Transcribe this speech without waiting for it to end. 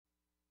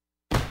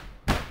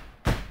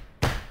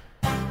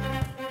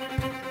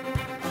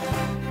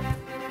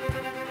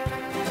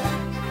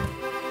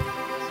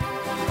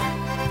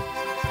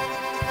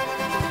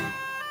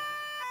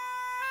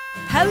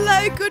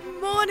Hello, good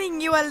morning.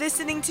 You are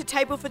listening to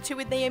Table for Two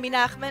with Naomi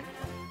Nachman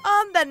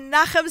on the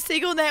Nachum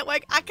Siegel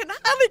Network. I can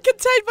hardly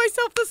contain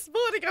myself this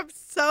morning. I'm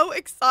so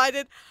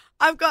excited.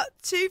 I've got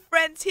two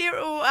friends here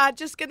who are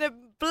just going to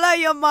blow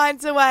your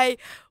minds away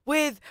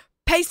with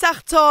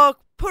Pesach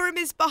talk. Purim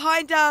is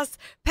behind us.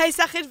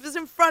 Pesach is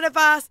in front of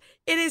us.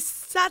 It is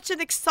such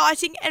an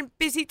exciting and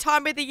busy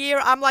time of the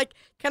year. I'm like,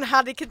 can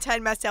hardly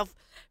contain myself.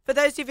 For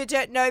those of you who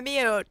don't know me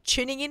or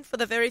tuning in for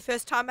the very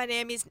first time, my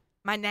name is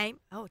Naomi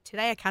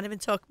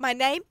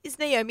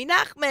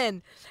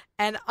Nachman,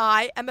 and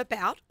I am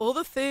about all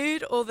the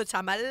food all the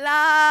time. I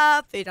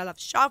love food. I love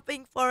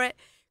shopping for it,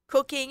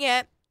 cooking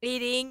it,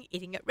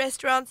 eating at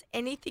restaurants,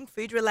 anything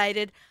food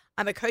related.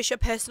 I'm a kosher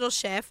personal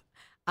chef.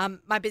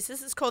 My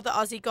business is called the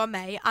Aussie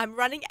Gourmet. I'm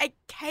running a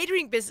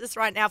catering business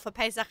right now for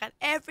Pesach, and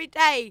every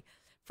day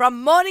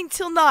from morning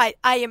till night,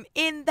 I am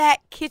in that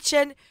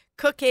kitchen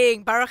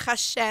cooking. Baruch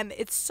Hashem.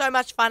 It's so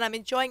much fun. I'm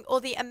enjoying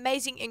all the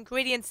amazing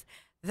ingredients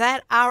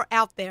that are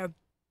out there.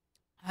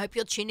 I hope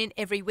you'll tune in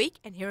every week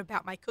and hear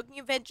about my cooking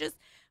adventures,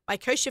 my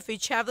kosher food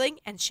traveling,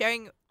 and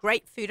sharing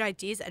great food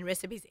ideas and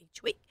recipes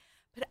each week.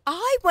 But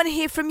I want to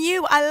hear from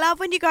you. I love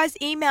when you guys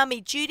email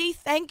me. Judy,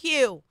 thank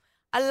you.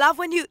 I love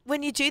when you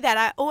do that.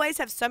 I always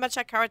have so much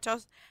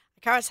hakarat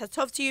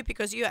hatov to you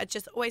because you are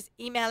just always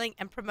emailing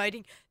and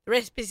promoting the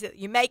recipes that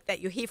you make, that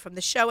you hear from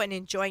the show and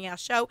enjoying our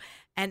show.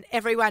 And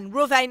everyone,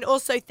 Ruvain,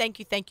 also thank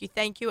you.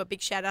 A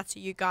big shout out to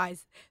you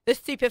guys, the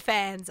super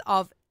fans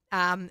of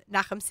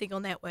Nachum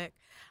Siegel Network.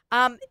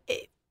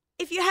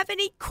 If you have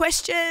any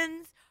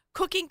questions,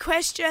 cooking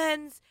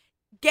questions,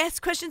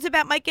 guest questions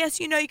about my guests,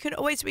 you can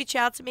always reach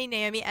out to me,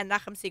 Naomi at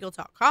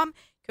nachumsiegel.com.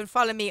 You can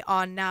follow me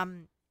on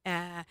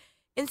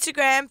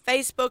Instagram,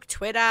 Facebook,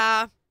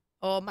 Twitter,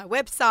 or my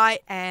website,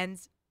 and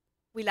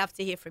we love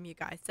to hear from you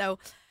guys. So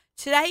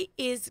today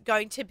is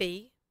going to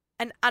be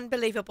an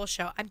unbelievable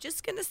show. I'm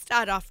just going to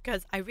start off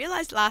because I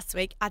realized last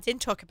week I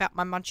didn't talk about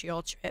my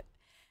Montreal trip,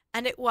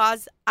 and it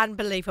was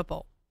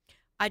unbelievable.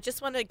 I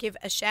just want to give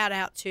a shout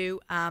out to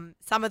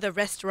some of the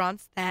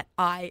restaurants that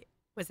I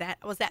was at.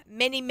 I was at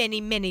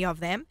many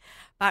of them,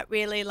 but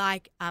really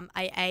I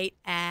ate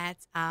at,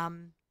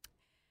 I'm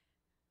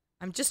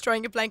just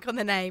drawing a blank on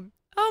the name.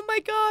 Oh my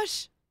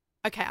gosh.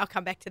 Okay, I'll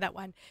come back to that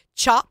one.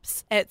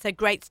 Chops. It's a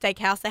great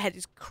steakhouse. They had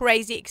this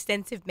crazy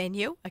extensive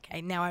menu.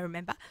 Okay, now I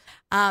remember.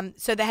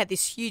 So they had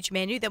this huge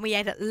menu. Then we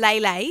ate at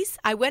Lele's.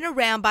 I went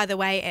around, by the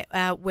way,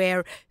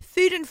 where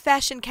food and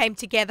fashion came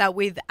together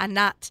with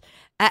Annette.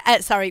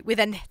 With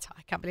Annette.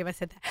 I can't believe I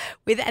said that.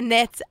 With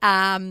Annette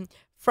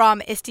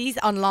from Estes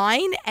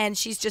Online, and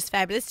she's just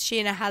fabulous. She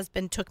and her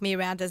husband took me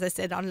around, as I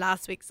said, on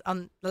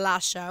the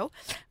last show,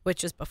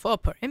 which was before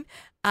Purim.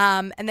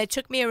 And they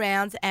took me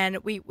around, and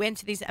we went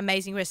to these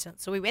amazing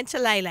restaurants. So we went to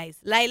Lele's.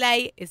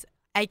 Lele is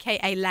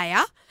a.k.a.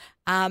 Leia,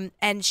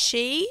 and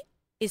she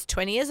is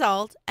 20 years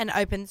old and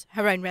opens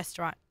her own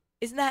restaurant.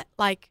 Isn't that,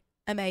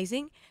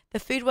 amazing? The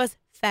food was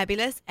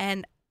fabulous,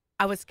 and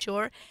I was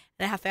sure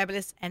how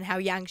fabulous and how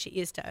young she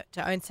is to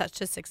own such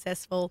a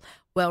successful,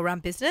 well-run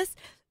business.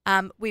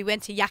 We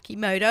went to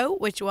Yakimoto,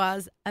 which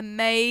was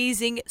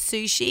amazing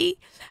sushi.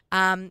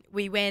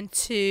 We went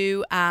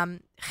to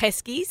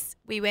Chesky's.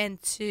 We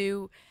went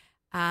to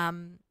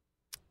right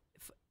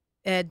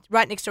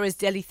next door is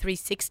Deli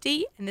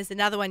 360, and there's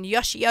another one,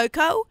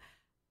 Yoshiyoko.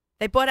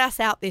 They brought us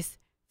out this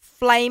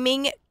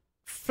flaming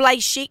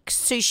fleishik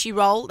sushi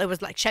roll. It was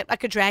shaped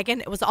like a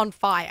dragon. It was on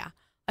fire.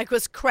 It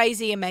was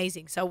crazy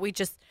amazing. So we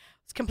just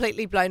was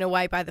completely blown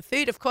away by the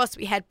food. Of course,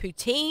 we had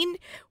poutine,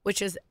 which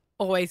was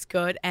always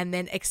good, and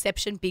then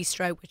Exception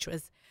Bistro, which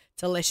was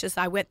delicious.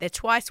 I went there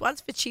twice,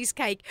 once for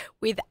cheesecake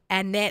with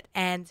Annette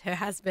and her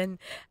husband,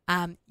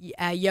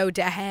 Yo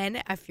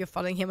Dahan. If you're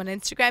following him on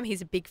Instagram,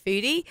 he's a big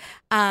foodie.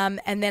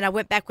 And then I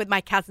went back with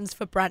my cousins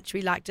for brunch.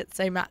 We liked it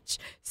so much.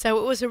 So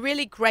it was a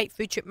really great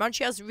food trip.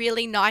 Montreal's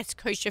really nice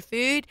kosher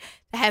food.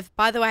 They have,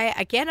 by the way,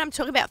 again, I'm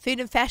talking about food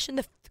and fashion.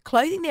 The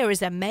clothing there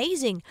is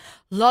amazing.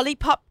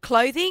 Lollipop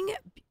clothing,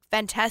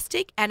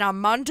 fantastic, and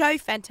Armando,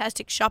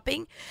 fantastic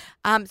shopping.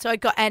 So I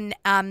got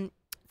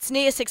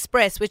Sneas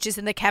Express, which is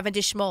in the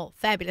Cavendish Mall,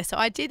 fabulous. So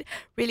I did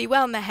really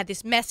well, and they had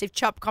this massive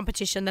chop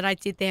competition that I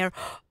did there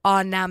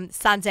on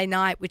Sunday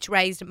night, which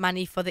raised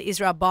money for the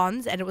Israel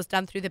Bonds, and it was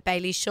done through the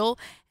Bailey Shul.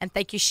 And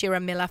thank you,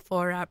 Shira Miller,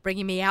 for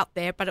bringing me out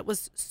there. But it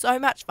was so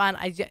much fun.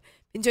 I've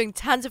been doing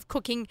tons of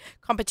cooking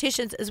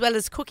competitions as well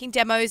as cooking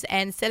demos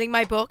and selling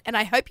my book. And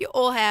I hope you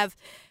all have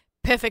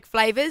perfect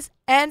flavors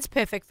and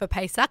perfect for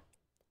Pesach.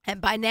 And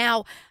by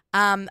now,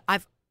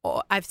 I've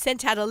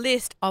sent out a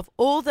list of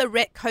all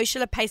the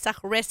kosher Pesach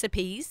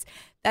recipes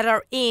that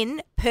are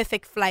in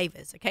Perfect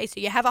Flavors. Okay,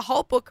 so you have a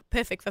whole book,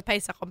 Perfect for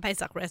Pesach, on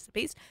Pesach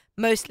recipes,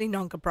 mostly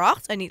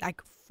non-gebrachs, only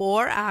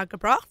 4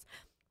 gebrachs,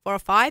 4 or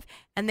 5.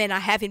 And then I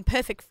have in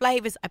Perfect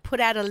Flavors, I put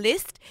out a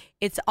list.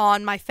 It's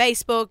on my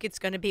Facebook. It's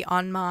going to be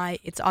on my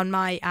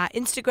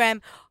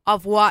Instagram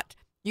of what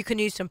you can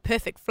use some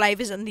Perfect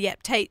Flavors, and the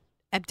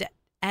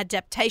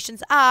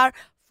adaptations are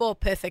for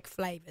Perfect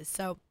Flavors.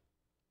 So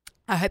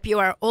I hope you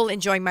are all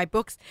enjoying my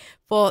books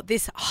for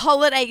this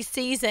holiday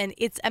season.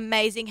 It's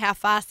amazing how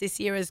fast this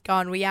year has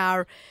gone. We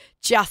are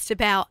just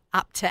about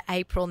up to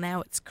April now.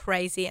 It's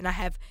crazy. And I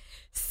have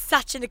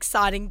such an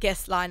exciting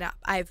guest lineup.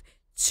 I have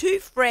two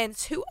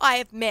friends who I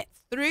have met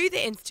through the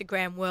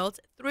Instagram world,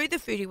 through the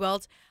foodie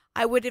world.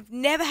 I would have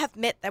never have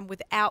met them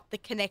without the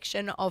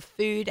connection of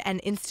food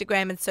and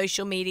Instagram and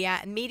social media.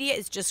 And media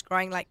is just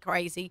growing like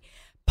crazy.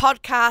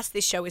 Podcast,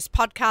 this show is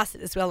podcasted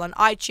as well on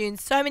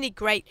iTunes. So many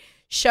great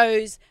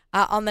shows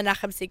on the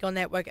Nachum Segal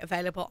Network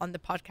available on the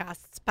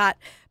podcasts. But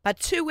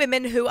two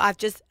women who I've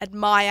just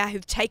admire,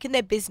 who've taken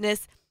their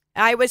business,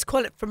 I always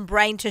call it from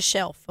brain to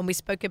shelf, and we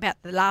spoke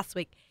about the last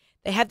week.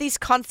 They have these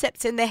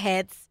concepts in their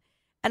heads,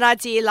 an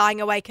idea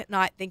lying awake at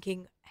night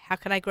thinking, how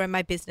can I grow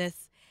my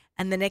business?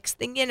 And the next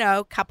thing you know,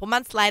 a couple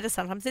months later,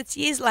 sometimes it's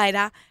years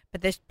later, but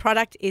this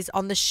product is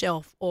on the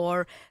shelf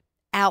or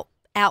out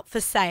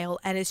for sale,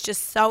 and it's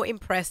just so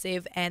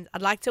impressive. And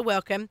I'd like to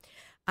welcome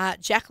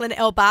Jacqueline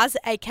Elbaz,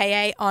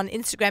 a.k.a. on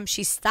Instagram,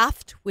 she's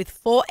stuffed with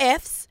 4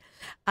 Fs.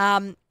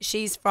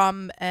 She's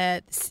from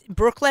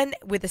Brooklyn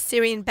with a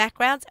Syrian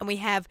background. And we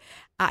have,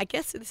 I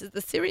guess this is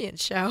the Syrian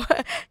show,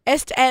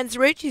 Esther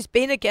Ansroot. She's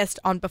been a guest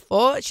on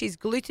before. She's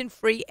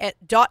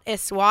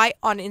glutenfree.sy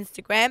on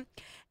Instagram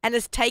and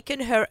has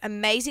taken her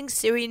amazing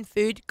Syrian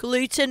food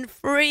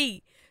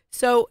gluten-free.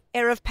 So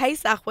Erev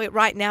Pesach,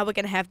 right now we're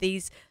going to have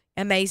these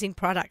amazing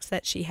products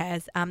that she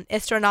has.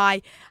 Esther and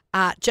I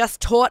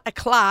just taught a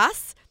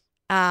class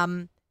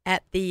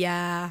at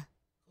the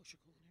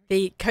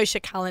Kosher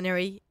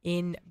Culinary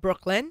in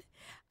Brooklyn.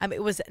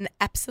 It was an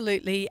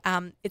absolutely,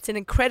 it's an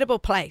incredible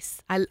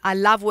place. I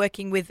love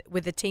working with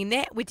the team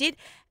there. We did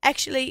a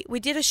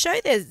show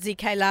there,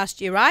 ZK,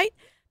 last year, right?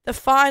 The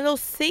final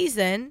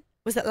season,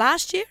 was it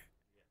last year?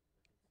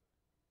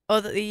 Or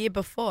the year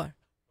before?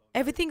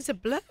 Everything's a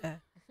blur.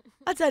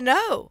 I don't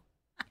know.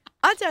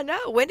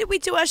 When did we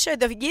do our show?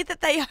 The year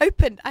that they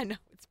opened. I know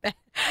it's bad.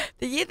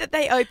 The year that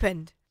they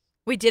opened,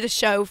 we did a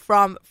show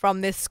from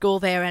this school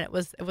there, and it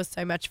was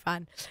so much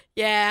fun.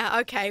 Yeah,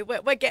 okay,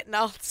 we're getting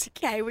old.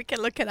 Okay, we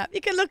can look it up.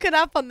 You can look it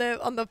up on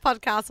the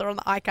podcast or on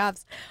the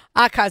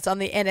archives on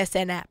the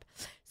NSN app.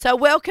 So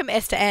welcome,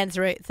 Esther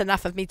Ansroot. It's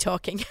enough of me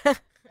talking.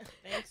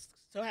 Thanks.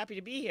 So happy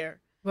to be here.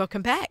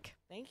 Welcome back.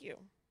 Thank you.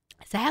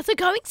 So how's it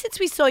going since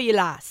we saw you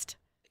last?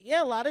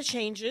 Yeah, a lot of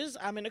changes.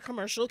 I'm in a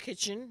commercial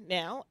kitchen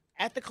now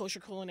at the Kosher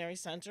Culinary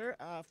Center,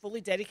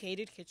 fully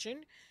dedicated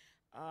kitchen.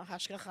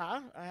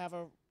 Hashgacha. I have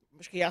a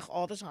mashgiach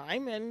all the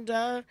time,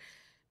 and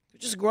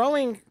just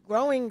growing,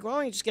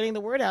 just getting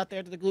the word out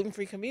there to the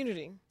gluten-free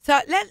community. So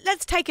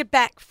let's take it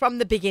back from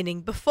the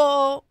beginning.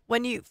 Before,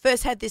 when you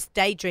first had this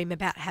daydream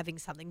about having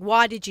something,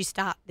 why did you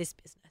start this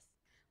business?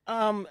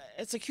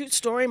 It's a cute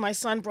story. My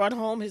son brought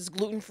home his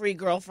gluten-free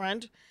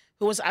girlfriend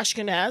who was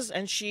Ashkenaz,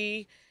 and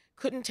she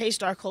couldn't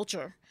taste our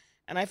culture,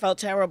 and I felt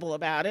terrible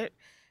about it.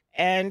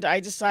 And I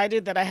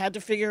decided that I had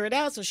to figure it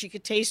out so she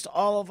could taste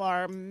all of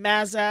our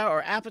maza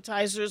or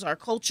appetizers, our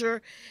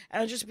culture,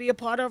 and just be a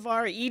part of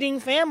our eating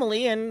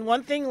family. And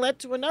one thing led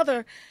to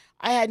another.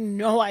 I had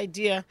no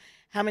idea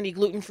how many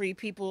gluten-free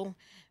people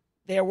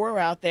there were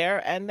out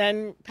there. And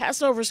then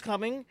Passover's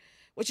coming,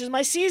 which is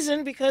my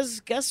season, because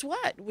guess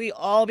what? We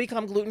all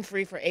become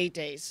gluten-free for 8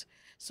 days.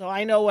 So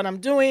I know what I'm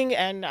doing,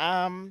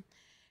 and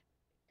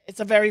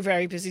it's a very,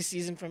 very busy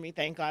season for me,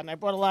 thank God. And I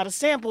brought a lot of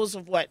samples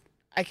of what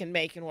I can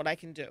make and what I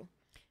can do.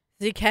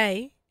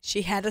 ZK,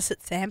 she had us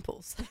at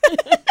samples.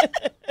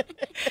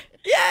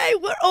 Yay,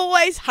 we're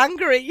always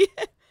hungry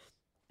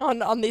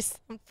on this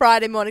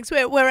Friday mornings.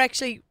 We're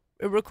actually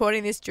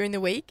recording this during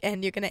the week,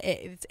 and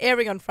it's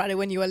airing on Friday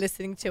when you are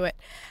listening to it.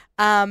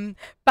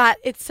 But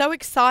it's so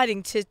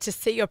exciting to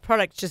see your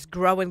product just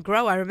grow and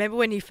grow. I remember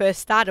when you first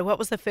started, what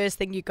was the first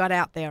thing you got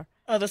out there?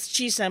 Oh, the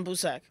cheese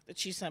sambusak. The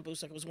cheese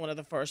sambusak was one of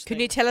the first. Can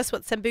you tell us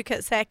what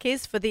sambusak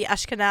is for the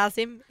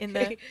Ashkenazim in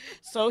the?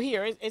 So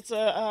here it's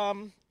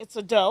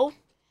a dough,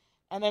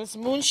 and then it's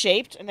moon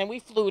shaped, and then we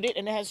fluted it,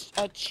 and it has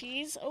a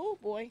cheese. Oh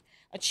boy,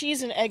 a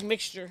cheese and egg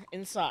mixture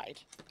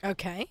inside.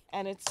 Okay.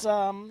 And it's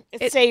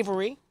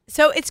savory.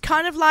 So it's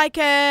kind of like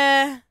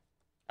a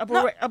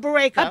bureka. A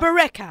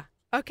bureka.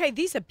 Okay,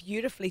 these are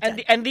beautifully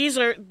done. And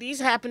these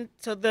happen.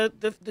 So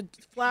the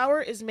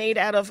flour is made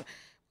out of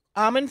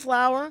almond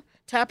flour,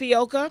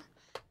 tapioca,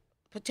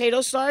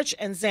 potato starch,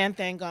 and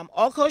xanthan gum.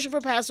 All kosher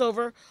for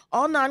Passover,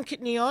 all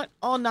non-kitniot,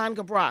 all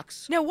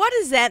non-gabraks. Now, what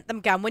is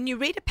xanthan gum? When you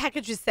read a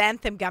package with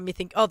xanthan gum, you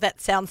think, oh,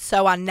 that sounds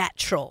so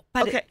unnatural.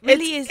 But okay. It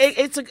really is.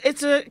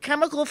 It's a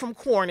chemical from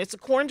corn. It's a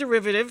corn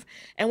derivative,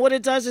 and what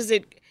it does is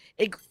it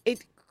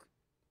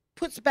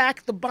puts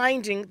back the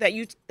binding that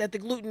the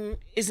gluten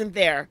isn't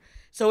there.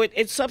 So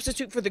it's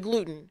substitute for the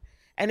gluten,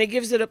 and it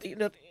gives it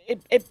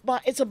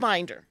it's a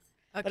binder.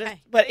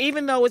 Okay. But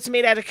even though it's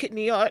made out of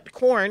kitniot,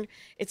 corn,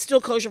 it's still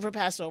kosher for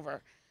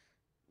Passover.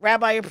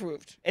 Rabbi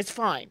approved. It's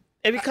fine.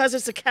 And because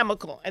it's a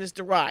chemical and it's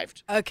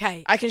derived.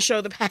 Okay. I can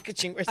show the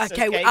packaging where it says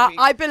Okay, KB.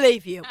 I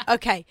believe you.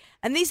 Okay.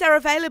 And these are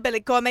available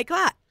at Gourmet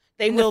Glatt.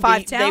 They will the 5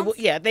 be.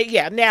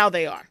 towns? Now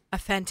they are.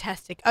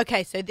 Fantastic.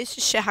 Okay, so this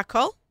is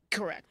shehakol.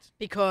 Correct.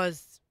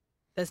 Because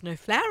there's no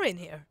flour in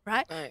here,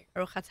 right? Right.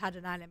 Baruch atah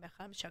Adonai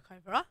le'mechem shakon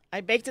v'ra.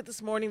 I baked it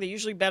this morning. They're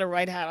usually better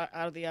right out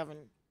of the oven.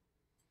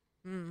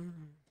 Mm.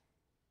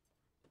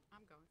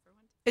 I'm going for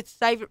one. It's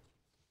savory.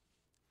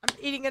 I'm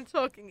eating and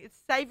talking. It's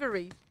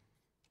savory.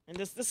 And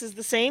this is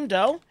the same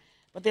dough,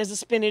 but there's a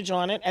spinach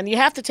on it. And you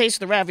have to taste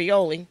the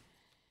ravioli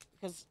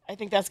because I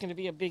think that's going to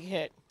be a big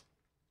hit.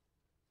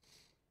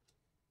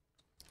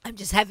 I'm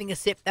just having a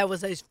sip. That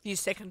was those few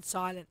seconds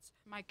silence.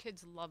 My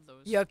kids love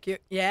those. Yuck.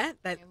 Yeah.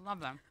 I love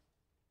them.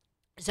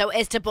 So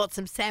Esther brought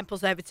some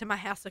samples over to my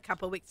house a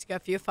couple of weeks ago.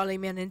 If you're following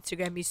me on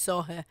Instagram, you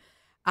saw her.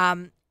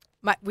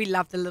 We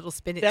love the little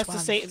spinach That's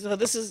ones. the same. So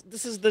this is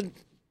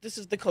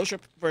the kosher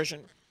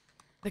version.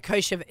 The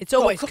kosher. It's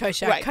always Oh,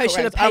 kosher. Right, Kosher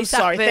correct. the I'm Pesach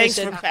sorry. Thanks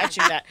version. for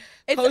patching that.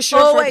 It's Kosher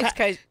always for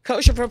kosher.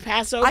 kosher for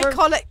Passover. I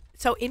call it.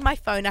 So in my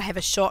phone, I have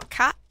a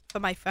shortcut for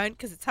my phone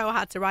because it's so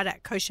hard to write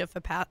out kosher for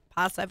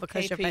Passover,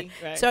 kosher KP,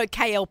 for. right. So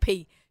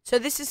KLP. So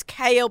this is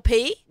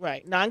KLP.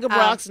 Right.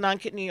 Non-Gebrox,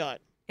 non-Kitniyot.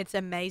 It's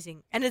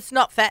amazing, and it's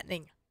not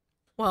fattening.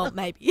 Well,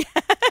 maybe.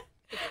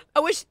 I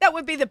wish that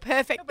would be the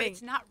perfect No, but thing.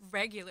 it's not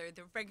regular.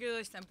 The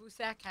regular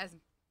sambusak has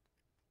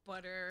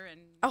butter and.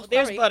 Oh,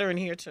 There's sorry. butter in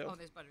here too. Oh,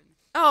 there's butter in there.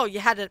 Oh, you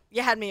had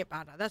me at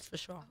butter. That's for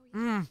sure.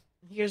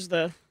 Here's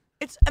the.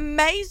 It's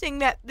amazing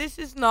that this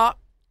is not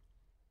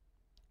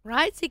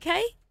right, CK.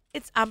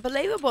 It's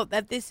unbelievable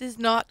that this is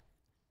not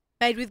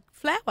made with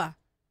flour.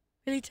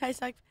 Really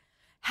tastes like.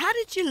 How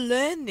did you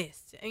learn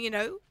this? You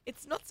know,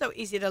 it's not so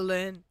easy to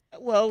learn.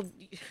 Well,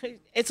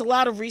 it's a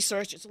lot of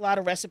research. It's a lot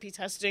of recipe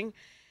testing.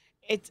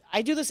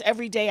 I do this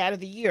every day out of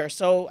the year.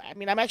 So, I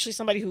mean, I'm actually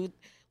somebody who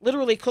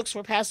literally cooks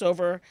for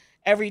Passover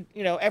every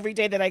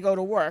day that I go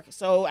to work.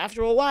 So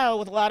after a while,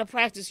 with a lot of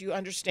practice, you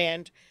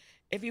understand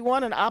if you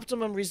want an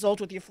optimum result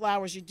with your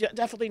flours, you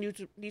definitely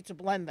need to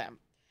blend them.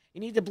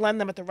 You need to blend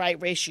them at the right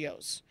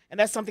ratios. And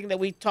that's something that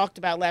we talked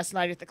about last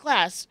night at the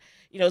class,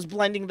 is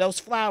blending those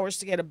flours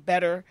to get a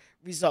better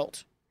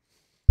result.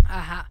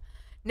 Uh-huh.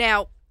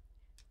 Now,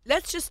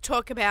 let's just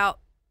talk about,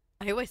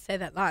 I always say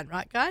that line,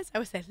 right, guys? I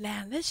always say,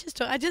 now, let's just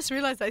talk. I just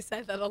realized I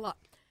say that a lot.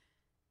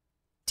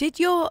 Did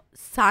your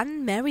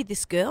son marry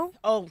this girl?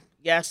 Oh,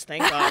 yes,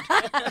 thank God.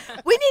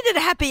 We needed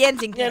a happy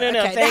ending. No, there, no,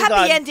 okay? The thank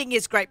happy God. ending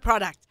is great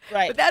product.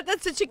 Right. But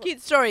that's such a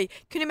cute story.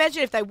 Can you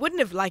imagine if they wouldn't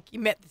have, you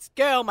met this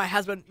girl,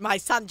 my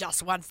son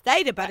just once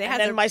dated, but it And has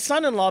then my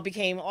son-in-law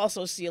became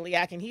also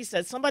celiac, and he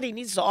said somebody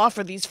needs to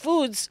offer these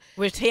foods.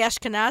 Was he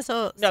Ashkenaz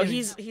or No,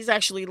 Syrian? he's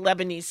actually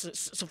Lebanese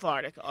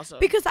Sephardic also.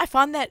 Because I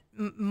find that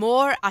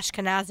more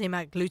Ashkenazim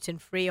are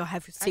gluten-free or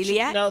have celiac.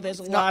 Actually, no, there's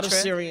a It's not lot of true.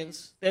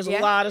 Syrians. There's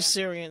Yeah? a lot of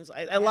Syrians.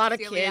 A lot of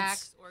Celiacs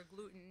kids. or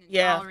gluten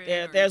Yeah,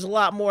 intolerant. there's a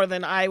lot more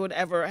than I would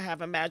ever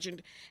have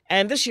imagined.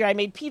 And this year I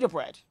made pita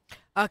bread.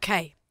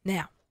 Okay,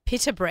 now,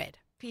 pita bread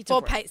Pita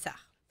for bread. Pesach.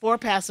 For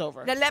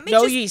Passover. Now, let me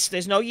no just- yeast.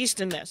 There's no yeast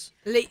in this.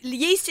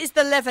 Yeast is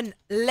the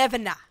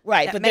leavener.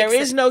 Right, that but there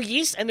makes is it. no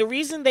yeast, and the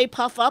reason they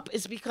puff up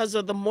is because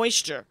of the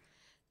moisture.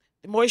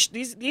 The moisture.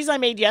 These I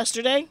made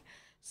yesterday,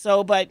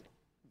 but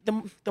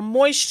the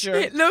moisture.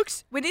 It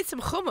looks. We need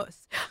some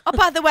hummus. Oh,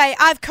 by the way,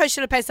 I've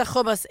kosher Pesach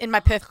hummus in my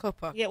Perth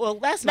cooker. Yeah, well,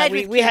 last Made night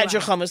with we had quinoa.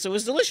 your hummus. It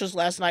was delicious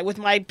last night with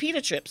my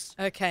pita chips.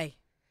 Okay,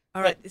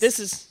 all right. But this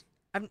is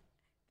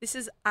This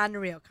is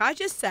unreal. Can I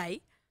just say,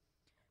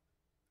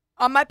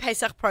 on my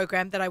Pesach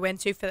program that I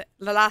went to for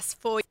the last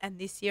 4 years, and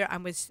this year I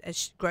was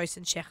at Gross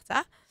and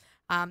Schechter.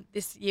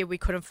 This year we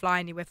couldn't fly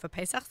anywhere for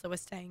Pesach, so we're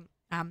staying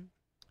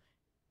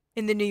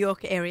in the New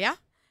York area.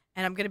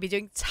 And I'm going to be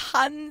doing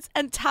tons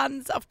and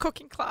tons of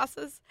cooking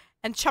classes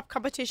and chop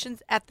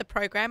competitions at the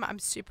program. I'm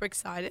super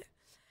excited.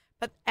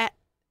 But at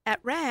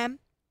Ram,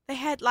 they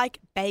had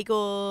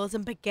bagels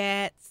and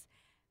baguettes,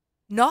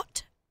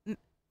 not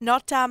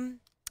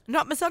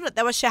mazonot.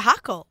 They were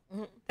shehakol.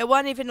 Mhm. They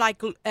weren't even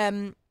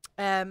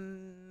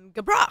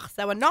gebrachs.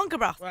 They were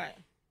non-gebrachs. right.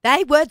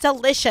 They were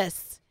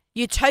delicious.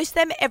 You toast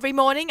them every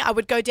morning. I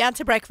would go down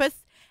to breakfast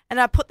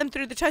and I put them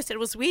through the toaster. It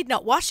was weird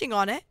not washing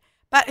on it,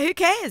 but who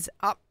cares?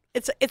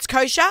 It's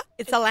kosher.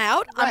 It's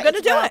allowed. I'm Right, going to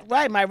it's do not- it.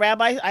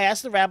 Right. I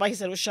asked the rabbi. He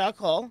said it was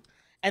shakol,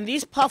 and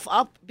these puff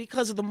up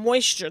because of the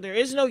moisture. There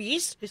is no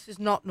yeast. This is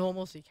not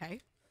normal,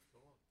 CK.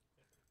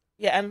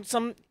 Yeah, and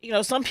some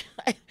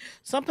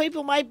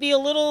people might be a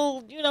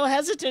little,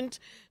 hesitant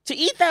to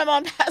eat them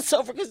on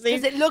Passover because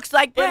Because it looks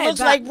like bread. it looks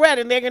but- like bread,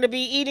 and they're going to be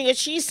eating a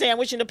cheese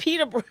sandwich and a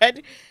pita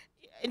bread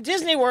in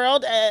Disney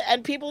World,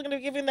 and people are going to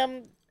be giving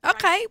them.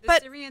 Okay, the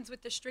but Syrians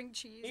with the string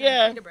cheese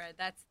Yeah. and pita bread.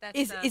 That's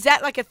is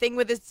that like a thing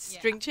with the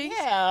string cheese?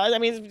 Yeah, I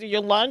mean,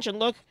 your lunch, and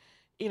look,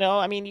 you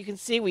can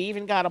see we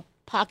even got a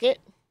pocket.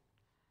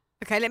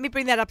 Okay, let me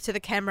bring that up to the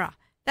camera.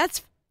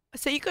 That's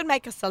so you could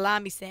make a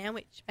salami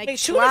sandwich. Make Hey,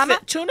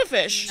 shawarma. tuna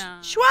fish. No.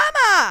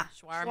 Shawarma.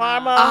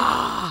 Shawarma.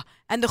 Ah,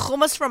 and the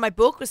hummus from my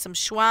book with some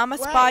shawarma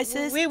Right,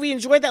 spices. We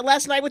enjoyed that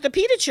last night with the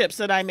pita chips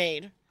that I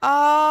made.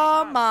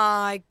 Oh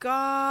my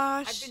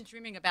gosh. I've been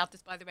dreaming about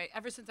this, by the way,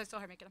 ever since I saw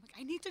her make it. I'm like,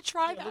 I need to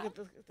try that. Look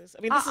at this.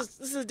 I mean, this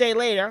is a day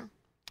later.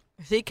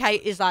 CK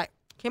is like,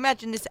 can you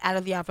imagine this out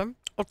of the oven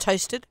or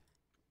toasted?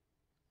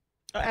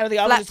 Out of the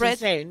oven, it's Flatbread.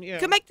 insane. Yeah. You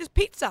can make this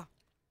pizza.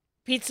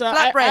 Pizza.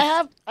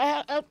 Flatbread.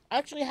 I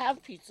actually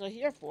have pizza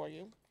here for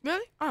you.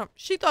 Really? Oh,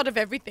 she thought of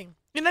everything.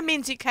 And that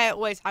means UK are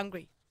always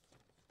hungry.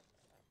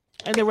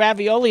 And the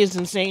ravioli is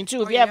insane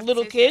too. If you have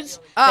little kids,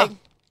 Oh.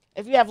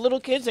 if you have little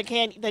kids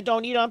that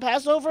don't eat on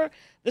Passover,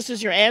 this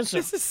is your answer.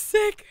 This is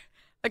sick.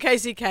 Okay,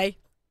 ZK.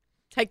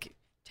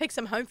 Take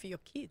some home for your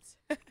kids.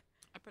 I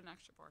put an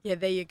extra pork. Yeah,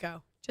 there you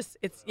go. It's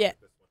take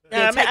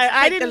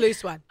I the didn't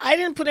loose one. I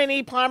didn't put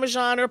any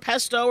Parmesan or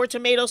pesto or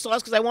tomato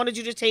sauce because I wanted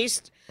you to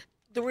taste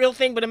the real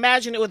thing. But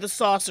imagine it with a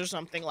sauce or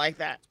something like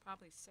that.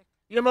 Probably sick.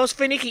 Your most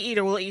finicky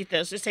eater will eat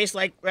this. It tastes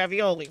like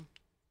ravioli.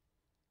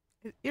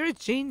 You're a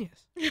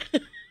genius.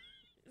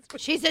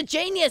 She's a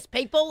genius,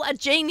 people. A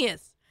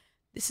genius.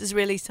 This is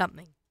really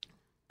something.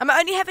 I'm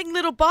only having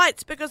little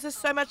bites because there's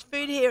so much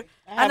food here.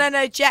 And I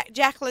know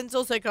Jacqueline's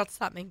also got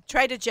something.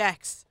 Trader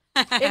Jack's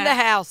in the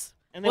house.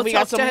 And then We'll we got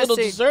talk some to her little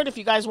soon. dessert if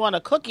you guys want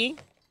a cookie.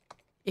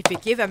 If you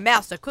give a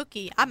mouse a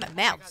cookie, I'm a Oh my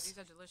God, mouse. these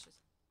are delicious.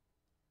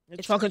 A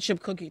chocolate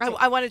chip cookie. Too.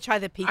 I want to try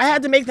the pizza. I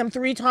had to make them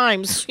 3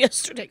 times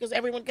yesterday because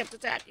everyone kept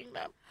attacking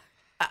them.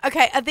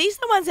 Okay, are these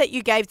the ones that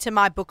you gave to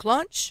my book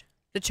launch?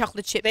 The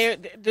chocolate chips?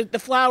 The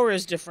flour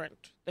is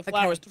different. The Okay.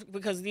 flour is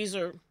because these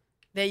are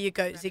There you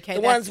go, ZK.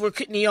 the ones we're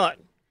cutting on.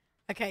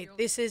 Okay,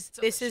 this is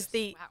Delicious.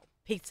 the Wow.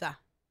 pizza.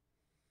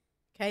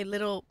 Okay,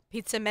 little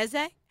pizza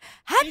mezze.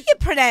 How do you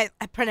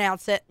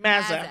pronounce it?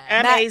 Mazza. Mazza.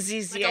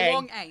 M-A-Z-Z-A. Like a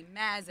long A.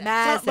 Mazza.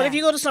 Mazza. But if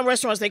you go to some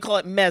restaurants, they call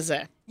it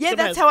mezze. Yeah, The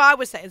that's mezze. how I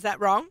would say. Is that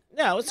wrong?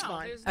 No, it's No,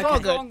 fine. there's It's no all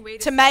Okay. good. wrong way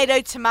to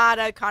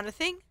Tomato kind of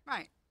thing. say it.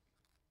 Right.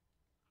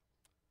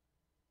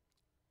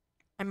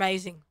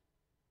 Amazing.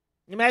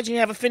 Imagine you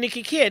have a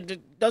finicky kid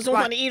that doesn't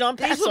Right. want to eat on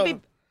These Passover. will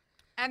be.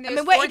 And I there's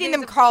mean, we're 4 eating days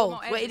them of cold.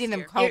 Shlomo We're Ed eating this them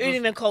year. cold. You're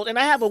eating them cold. And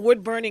I have a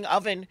wood-burning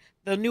oven,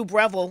 the new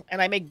Breville,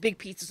 and I make big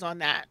pizzas on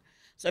that.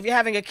 So if you're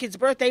having a kid's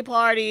birthday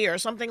party or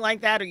something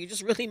like that, or you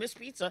just really miss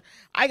pizza,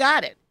 I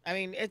got it. I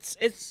mean,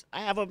 I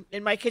have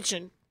in my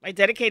kitchen, my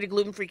dedicated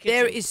gluten-free kitchen.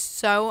 There is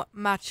so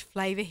much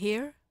flavor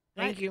here.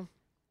 Thank you.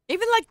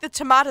 Even like the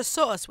tomato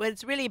sauce, where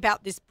it's really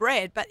about this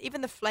bread, but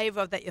even the flavor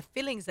of that, your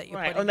fillings that you're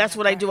Right, putting. and that's in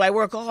what that I do. bread. I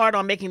work hard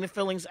on making the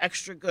fillings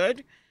extra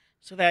good,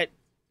 so that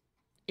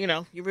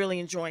you're really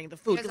enjoying the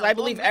food. There's Because a I long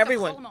believe list of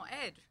everyone. Shlomo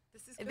Ed.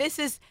 This is good. This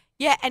is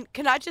and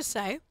can I just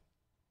say,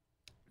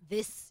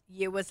 this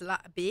year was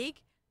big.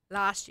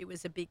 Last year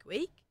was a big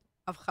week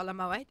of Chol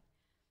Hamoed.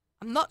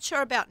 I'm not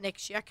sure about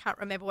next year. I can't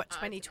remember what It's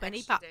an 2020,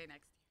 extra but day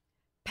next year.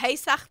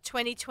 Pesach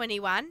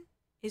 2021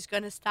 is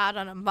going to start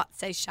on a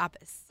Motzei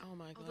Shabbos. Oh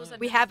my Oh, those god! are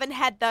We haven't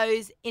had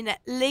those in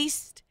at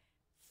least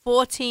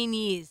 14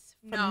 years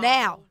from No,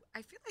 now.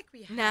 I feel like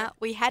we have. No,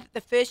 we had the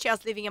first year I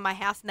was living in my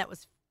house, and that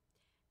was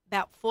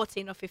about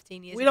 14 or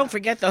 15 years We ago. don't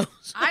forget those.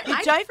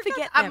 I Don't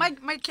forget them.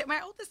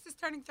 My oldest is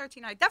turning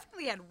 13. I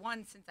definitely had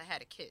one since I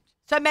had a kid.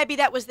 So maybe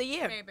that was the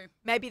year.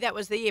 Maybe. That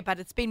was the year, but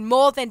it's been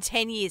more than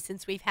 10 years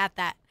since we've had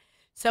that.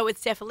 So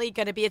it's definitely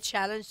going to be a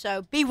challenge.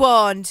 So be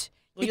warned.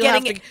 Well, You're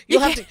getting it. you'll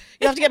have to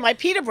get my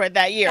pita bread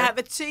that year. You have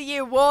a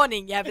 2-year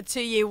warning. You have a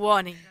 2-year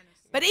warning.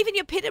 But even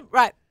your pita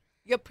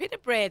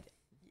bread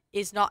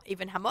is not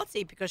even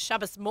hamotzi because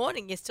Shabbos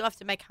morning you still have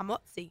to make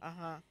hamotzi,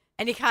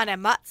 and you can't have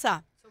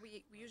matzah. So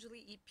we usually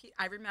eat.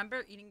 I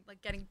remember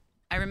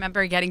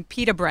getting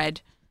pita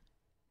bread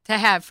to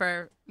have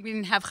for. We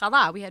didn't have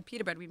challah. We had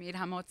pita bread. We made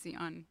hamotzi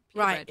on pita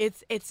Right. bread.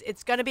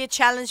 It's going to be a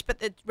challenge, but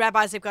the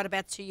rabbis have got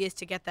about 2 years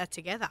to get that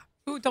together.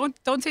 Ooh,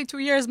 don't say 2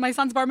 years. My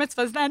son's bar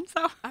mitzvah's then.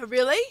 So Oh,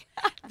 really?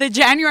 the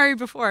January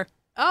before.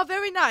 Oh,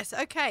 very nice.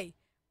 Okay.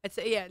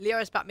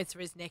 Leo's bat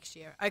mitzvah is next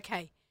year.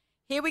 Okay.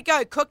 Here we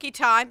go. Cookie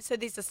time. So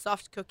these are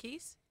soft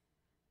cookies.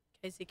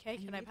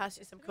 KZK, can I pass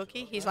you some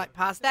cookie? He's like,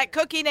 pass that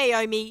cookie,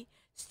 Naomi.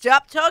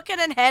 Stop talking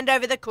and hand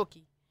over the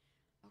cookie.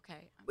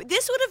 Okay.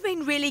 This would have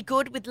been really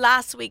good with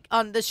last week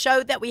on the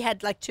show that we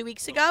had like 2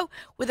 weeks ago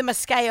with the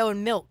Moscato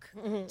and milk.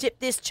 Dip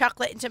this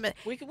chocolate into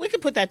We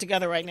could put that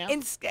together right now.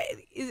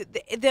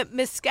 the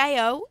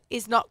Moscato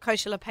is not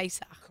kosher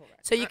Pesach.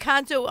 So you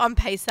can't do it on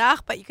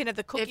Pesach, but you can have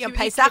the cookie If on you eat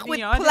Pesach with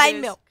Kidney on, it plain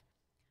is. milk.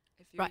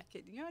 If you Right. eat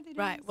kidney on, it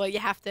Right. is. Well, you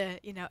have to,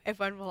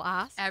 everyone will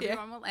ask. yeah.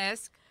 Everyone will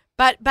ask.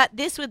 But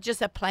this with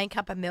just a plain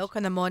cup of milk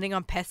in the morning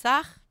on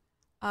Pesach.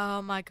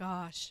 Oh my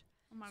gosh.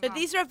 Oh my So God.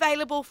 these are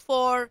available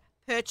for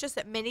purchase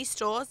at many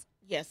stores.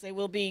 Yes, they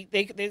will be.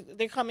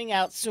 They're coming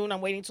out soon.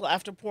 I'm waiting till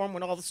after Purim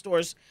when all the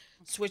stores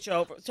switch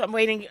over. So I'm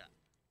waiting.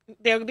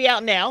 They'll be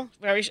out now,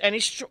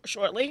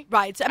 shortly.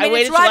 Right. So, I I mean, it's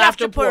waited right till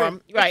after after Purim.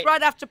 Purim. Right. It's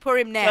right after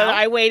Purim now. So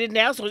I waited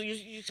now, so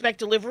you expect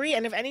delivery.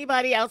 And if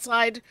anybody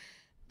outside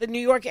the New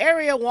York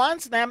area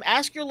wants them,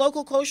 ask your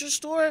local kosher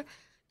store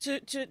to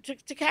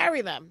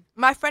carry them.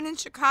 My friend in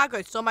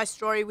Chicago saw my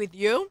story with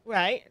you,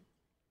 Right.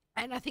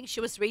 and I think she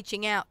was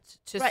reaching out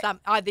to Right.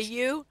 either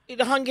you.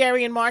 The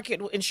Hungarian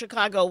market in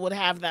Chicago would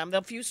have them. There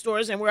are a few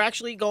stores, and we're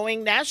actually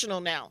going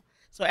national now,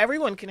 so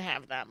everyone can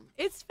have them.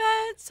 It's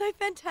so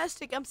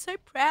fantastic. I'm so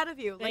proud of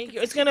you. Thank you.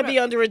 It's going to be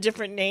under a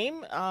different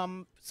name,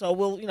 so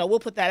we'll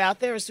put that out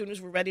there as soon as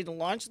we're ready to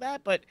launch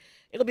that. But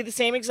it'll be the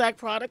same exact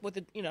product with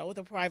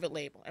a private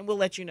label, and we'll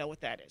let you know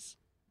what that is.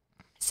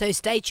 So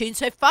stay tuned.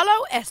 So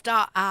follow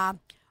Esther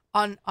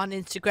on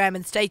Instagram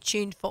and stay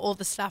tuned for all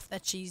the stuff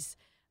that she's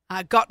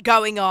got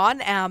going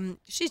on.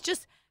 She's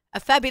just a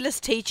fabulous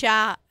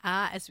teacher,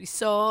 as we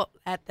saw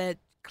at the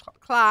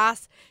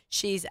class.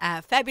 She's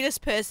a fabulous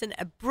person,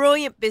 a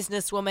brilliant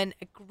businesswoman,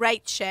 a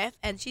great chef,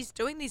 and she's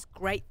doing these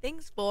great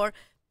things for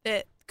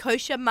the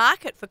kosher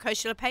market, for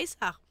Kosher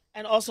Pesach.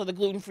 And also the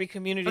gluten-free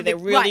community that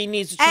really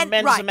needs a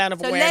tremendous amount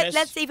of awareness. So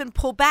let's even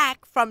pull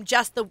back from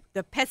just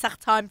the Pesach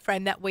time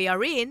frame that we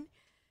are in,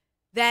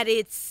 that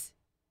it's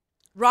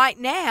right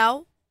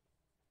now,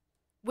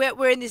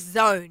 we're in this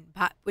zone.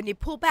 But when you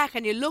pull back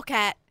and you look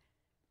at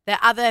the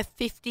other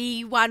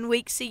 51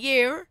 weeks a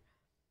year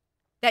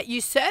that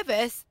you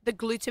service the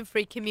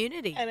gluten-free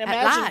community. And at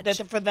imagine large.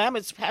 that for them,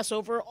 it's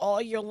Passover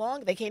all year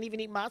long. They can't even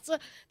eat matzah.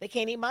 They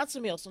can't eat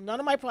matzah meal. So none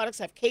of my products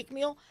have cake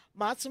meal,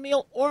 matzah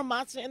meal, or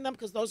matzah in them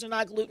because those are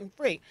not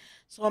gluten-free.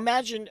 So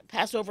imagine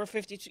Passover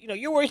 52.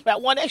 You're worried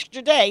about one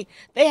extra day.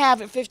 They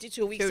have it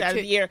 52 weeks out of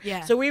the year.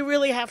 Yeah. So we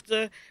really have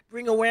to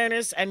bring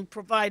awareness and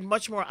provide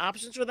much more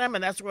options for them,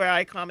 and that's where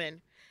I come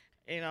in.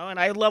 And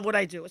I love what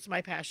I do. It's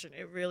my passion.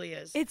 It really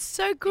is. It's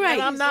so great.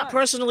 And I'm not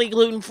personally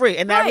gluten-free,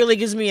 and that really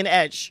gives me an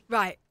edge.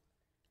 Right.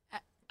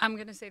 I'm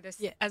gonna say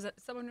this as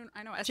someone who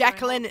I know, Esther,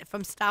 Jacqueline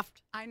from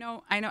Stuffed. I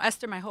know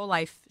Esther my whole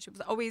life. She was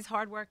always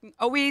hardworking.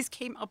 Always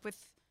came up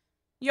with.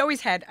 You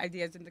always had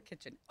ideas in the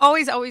kitchen.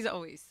 Always, always,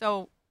 always.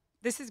 So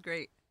this is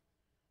great.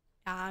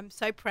 I'm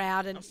so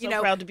proud, and I'm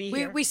so proud to be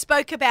here. We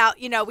spoke about,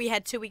 we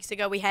had 2 weeks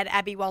ago. We had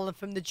Abby Wallen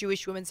from the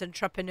Jewish Women's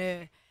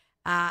Entrepreneur,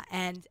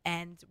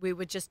 and we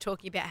were just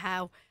talking about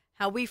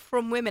how we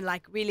from women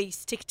really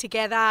stick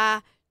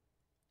together,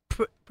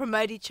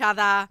 promote each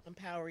other,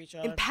 empower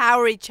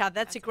each other.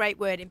 That's a great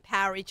word.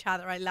 Empower each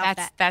other. I love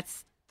that.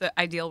 That's the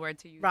ideal word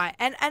to use. Right,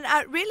 and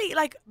I really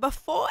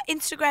before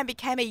Instagram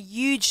became a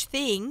huge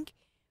thing.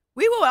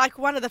 We were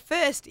one of the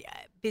first,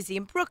 Busy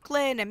in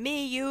Brooklyn, and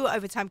me, you,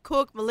 Overtime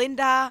Cook,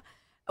 Melinda.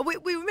 We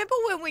remember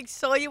when we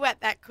saw you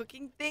at that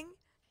cooking thing?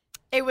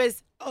 It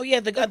was the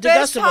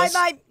first Gustabus.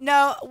 time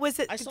was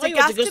it I saw you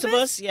at the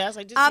Gustabus. Yes,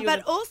 I did see you.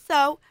 But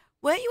also,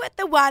 weren't you at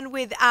the one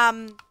with,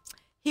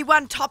 he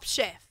won Top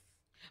Chef?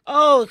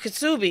 Oh,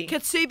 Katsubi.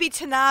 Katsubi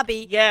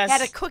Tanabe. Yes.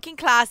 Had a cooking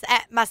class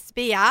at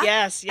Masbia.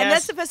 Yes. And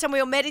that's the first time we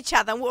all met each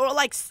other, and we were all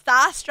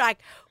starstruck.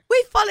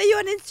 We follow you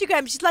on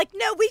Instagram. She's like,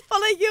 no, we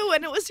follow you.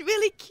 And it was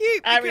really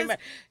cute. I remember.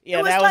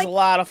 Yeah, that was a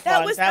lot of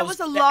fun. That was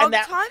a long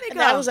time ago. And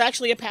that was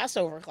actually a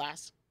Passover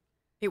class.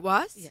 It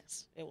was?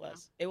 Yes, it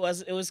was. It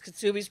was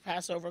Katsubi's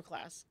Passover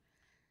class.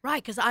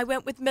 Right, because I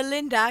went with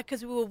Melinda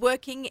because we were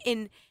working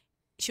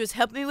she was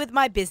helping me with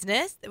my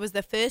business. It was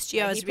the first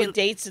year. And he put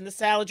dates in the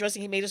salad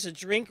dressing. He made us a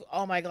drink.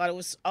 Oh my God,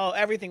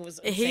 everything was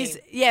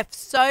insane.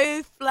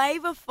 So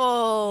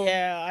flavorful.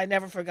 Yeah, I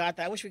never forgot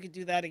that. I wish we could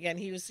do that again.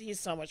 He's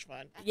so much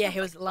fun. Yeah,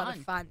 he was a lot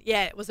of fun.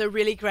 Yeah, it was a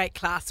really great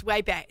class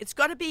way back. It's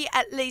got to be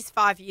at least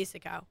 5 years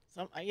ago.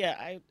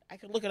 I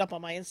could look it up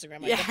on my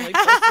Instagram. I definitely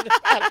posted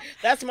about it.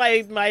 That's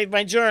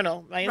my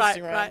journal, my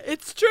Instagram. Right.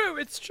 It's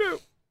true.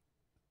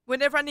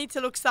 Whenever I need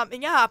to look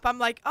something up, I'm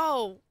like,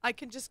 I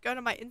can just go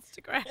to my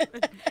Instagram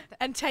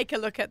and take a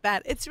look at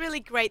that. It's really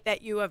great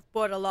that you have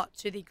brought a lot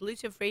to the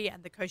gluten-free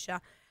and the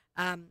kosher,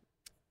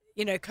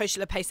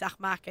 Kosher Pesach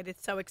market.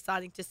 It's so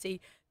exciting to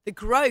see the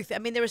growth. I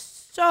mean, there are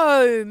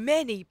so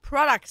many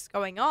products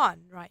going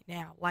on right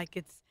now.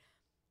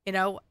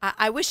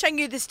 I wish I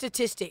knew the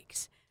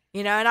statistics,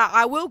 and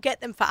I will get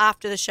them for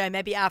after the show,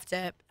 maybe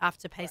after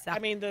Pesach. I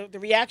mean, the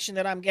reaction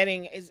that I'm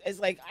getting is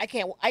like, I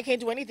can't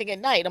do anything at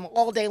night. I'm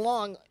all day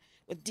long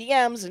with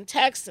DMs and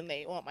texts, and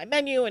they want my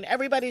menu, and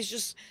everybody's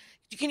just,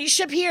 can you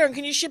ship here, and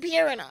can you ship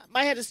here? And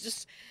my head is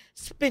just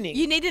spinning.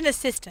 You need an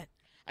assistant.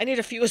 I need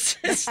a few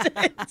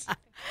assistants.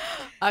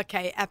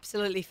 Okay,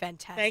 absolutely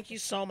fantastic. Thank you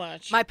so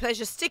much. My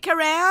pleasure. Stick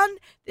around.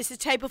 This is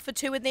Table for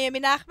Two with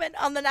Naomi Nachman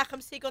on the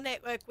Nachum Siegel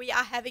Network. We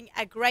are having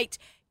a great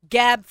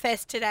Gab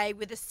Fest today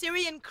with a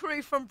Syrian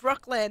crew from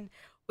Brooklyn.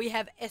 We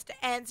have Esther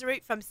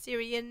Anzarut from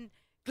Syrian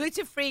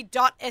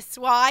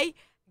glutenfree.sy,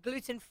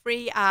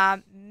 gluten-free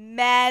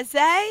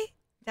Mazay.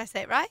 Did I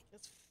say it right?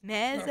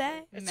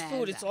 Mazay? It's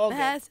food. It's all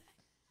good.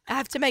 I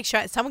have to make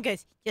sure. Someone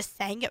goes, you're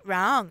saying it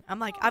wrong. I'm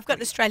like, I've got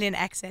an Australian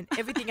accent.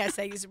 Everything I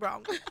say is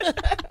wrong.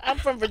 I'm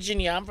from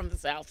Virginia. I'm from the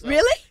South. So.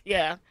 Really?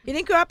 Yeah. You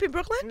didn't grow up in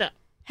Brooklyn? No.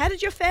 How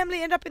did your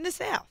family end up in the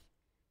South?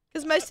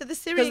 Because most of the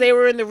Syrian... Because they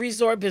were in the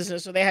resort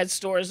business, so they had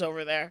stores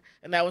over there,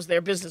 and that was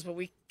their business. But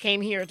we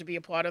came here to be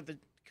a part of the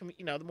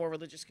more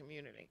religious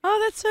community. Oh,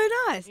 that's so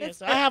nice. Yeah,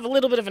 so I have a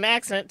little bit of an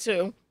accent,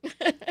 too.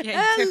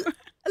 Yeah, you do.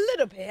 A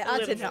little bit. I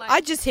don't know. bit. I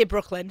just hear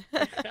Brooklyn.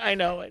 I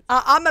know it.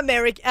 I'm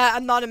American.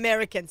 I'm not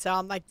American, so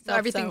I'm like... So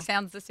everything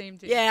sounds the same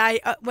to you.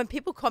 Yeah, when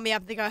people call me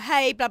up, they go,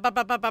 hey, blah, blah,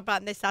 blah, blah, blah, blah,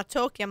 and they start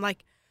talking, I'm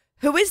like,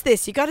 who is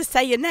this? You got to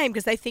say your name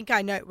because they think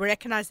I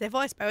recognize their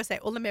voice. But I always say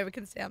all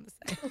Americans sound the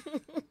same.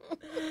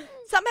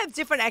 Some have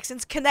different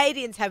accents.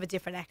 Canadians have a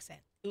different accent.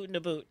 Oot and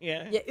a boot,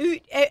 yeah. Yeah,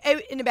 oot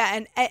and about,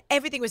 and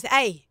everything was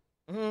A.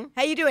 Mm-hmm.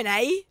 How you doing,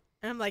 A?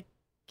 And I'm like,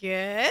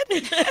 good.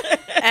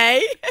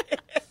 A.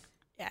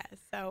 Yeah.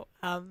 So,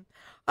 all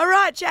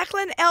right,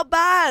 Jacqueline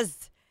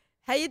Elbaz,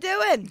 how you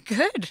doing?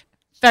 Good.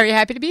 Very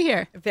happy to be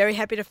here. Very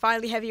happy to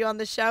finally have you on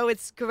the show.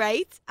 It's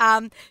great.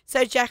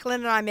 So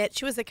Jacqueline and I met.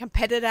 She was a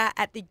competitor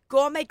at the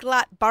Gourmet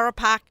Glut Borough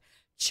Park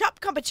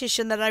Chop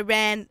competition that I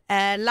ran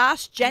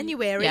last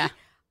January. Yeah.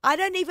 I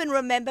don't even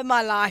remember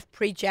my life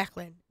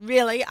pre-Jacqueline.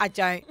 Really, I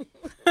don't.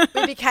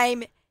 We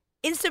became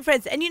instant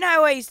friends. And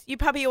you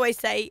probably always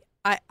say,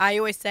 I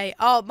always say,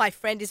 oh, my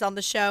friend is on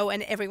the show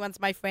and everyone's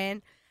my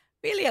friend.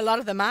 Really, a lot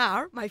of them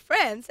are my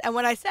friends. And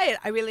when I say it,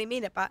 I really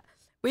mean it. But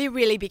we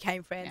really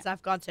became friends. Yeah.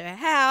 I've gone to her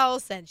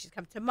house and she's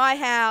come to my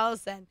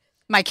house. And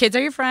my kids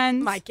are your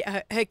friends.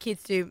 Her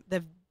kids do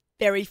the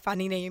very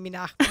funny Naomi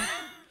Nachman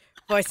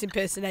voice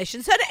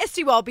impersonation. So do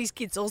Esty Walby's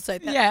kids also.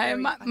 Yeah,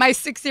 my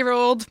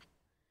 6-year-old,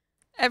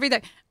 every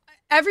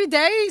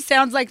day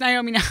sounds like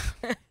Naomi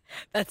Nachman.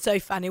 That's so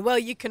funny. Well,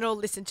 you can all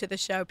listen to the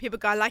show. People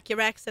go, I like your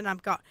accent.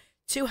 I've got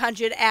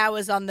 200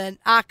 hours on the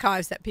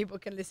archives that people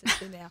can listen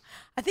to now.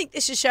 I think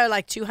this should show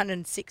like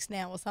 206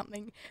 now or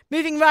something.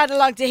 Moving right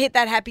along to hit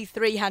that happy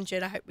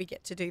 300. I hope we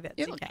get to do that.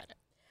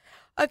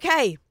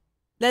 Okay,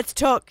 let's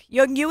talk.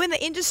 You're new in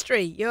the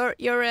industry. So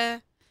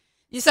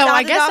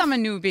I guess I'm a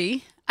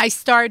newbie. I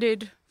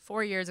started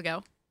 4 years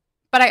ago,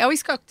 but I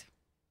always cooked.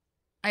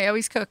 I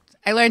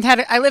learned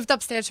I lived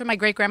upstairs from my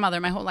great-grandmother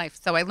my whole life.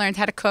 So I learned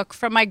how to cook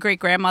from my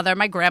great-grandmother,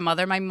 my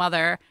grandmother, my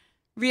mother.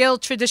 Real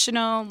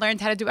traditional,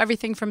 learned how to do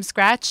everything from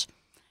scratch.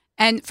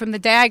 And from the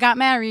day I got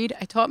married,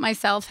 I taught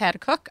myself how to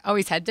cook.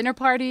 Always had dinner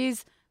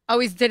parties.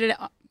 Always did it,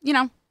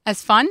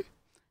 as fun.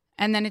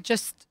 And then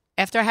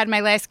after I had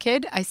my last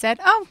kid, I said,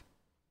 oh,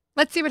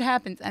 let's see what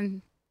happens.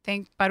 And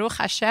thank Baruch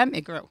Hashem,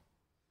 it grew.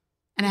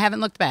 And I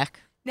haven't looked back.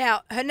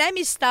 Now, her name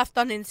is Stuffed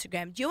on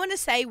Instagram. Do you want to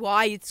say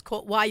why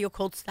you're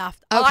called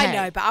Stuffed? Okay. I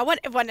know, but I want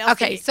everyone else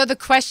to hear. So the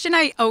question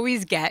I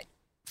always get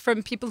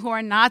from people who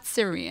are not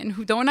Syrian,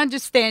 who don't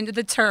understand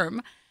the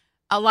term,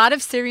 a lot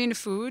of Syrian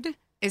food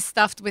is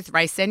stuffed with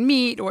rice and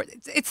meat, or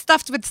it's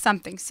stuffed with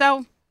something.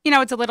 So,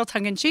 it's a little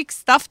tongue-in-cheek,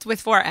 stuffed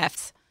with 4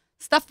 Fs.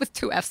 Stuffed with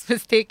 2 Fs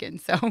was taken,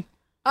 so.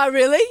 Oh,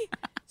 really?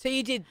 So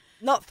you did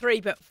not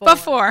 3, but 4. But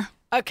 4.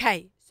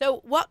 Okay.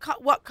 So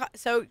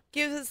so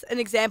give us an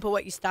example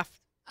what you stuffed.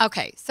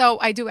 Okay, so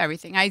I do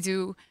everything. I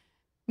do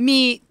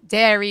meat,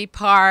 dairy,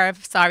 parv,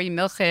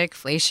 milchik,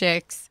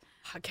 fleischiks.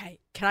 Okay,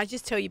 can I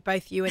just tell you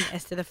both, you and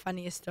Esther, the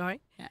funniest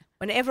story? Yeah.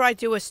 Whenever I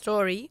do a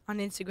story on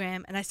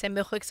Instagram and I say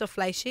milchiks or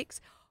fleischiks,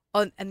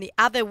 and the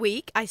other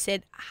week I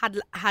said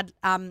had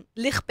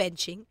lich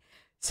benching.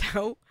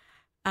 So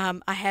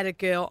I had a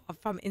girl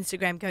from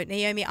Instagram go,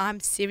 Naomi, I'm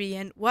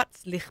Syrian.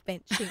 What's lich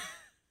benching?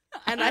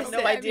 And I have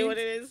no idea what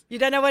it is. You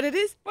don't know what it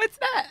is? What's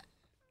that?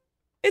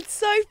 It's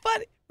so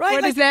funny. Right?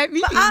 What does that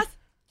mean?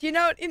 Do you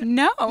know it?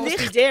 No.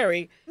 Lich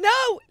dairy.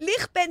 No,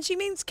 lich benching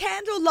means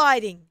candle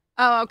lighting.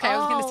 Oh, okay. I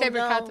was going to say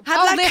no.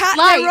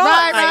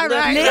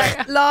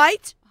 Licht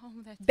light. Oh,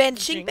 that's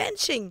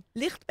benching.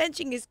 Licht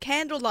benching is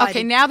candle lighting.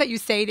 Okay, now that you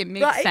say it, it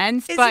makes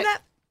sense.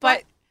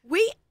 But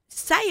we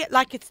say it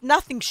like it's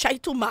nothing.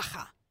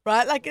 Scheitelmacher,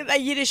 right? Like the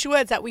Yiddish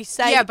words that we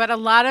say. Yeah, but a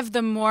lot of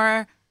the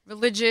more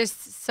religious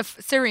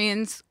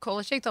Syrians call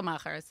it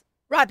Scheitelmachers.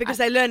 Right, because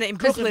they learn it in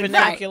Brooklyn. The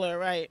vernacular,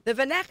 right. The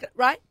vernacular,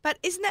 right? But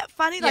isn't that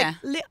funny? Like,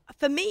 yeah.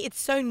 For me, it's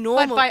so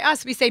normal. But by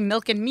us, we say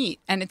milk and meat.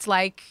 And it's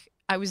like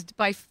I was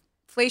by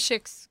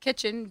Fleischick's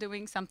kitchen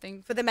doing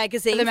something. For the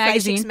magazine.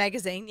 Fleischick's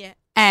magazine, yeah.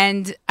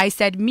 And I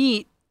said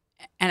meat,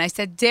 and I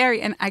said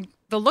dairy. And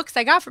the looks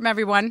I got from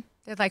everyone,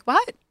 they're like,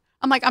 what?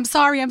 I'm like, I'm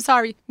sorry.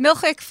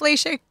 Milchik,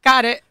 Fleischick,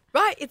 got it.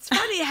 Right. It's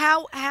funny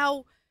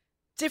how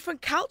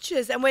different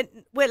cultures, and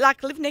we're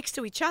like live next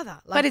to each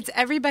other. Like, but it's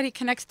everybody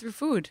connects through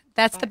food.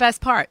 That's the best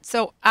part.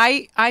 So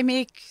I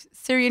make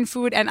Syrian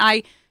food, and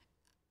I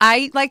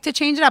like to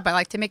change it up. I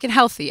like to make it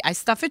healthy. I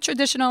stuff it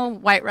traditional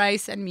white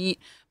rice and meat,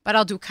 but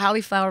I'll do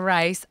cauliflower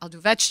rice. I'll do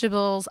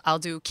vegetables. I'll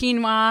do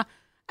quinoa.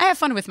 I have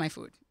fun with my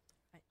food.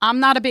 I'm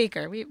not a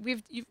baker. We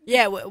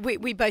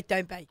both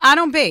don't bake. I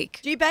don't bake.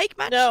 Do you bake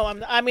much? No,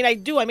 I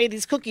do. I made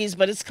these cookies,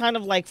 but it's kind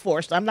of like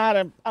forced. I'm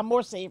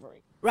more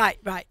savory. Right.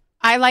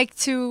 I like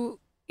to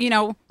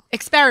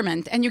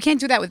experiment, and you can't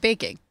do that with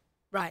baking.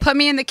 Right. Put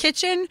me in the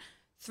kitchen,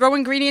 throw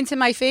ingredients in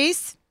my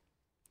face.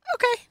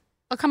 Okay,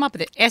 I'll come up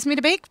with it. Ask me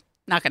to bake,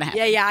 not going to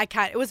happen. Yeah, I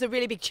can't. It was a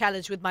really big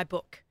challenge with my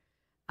book.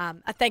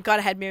 I thank God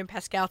I had Miriam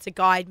Pascal to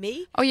guide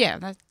me. Oh yeah,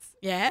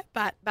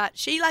 but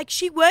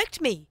she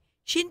worked me.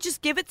 She didn't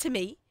just give it to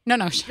me.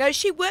 No.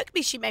 She worked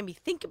me. She made me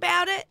think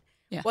about it.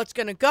 Yeah. What's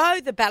going to go?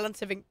 The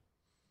balance of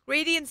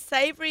ingredients,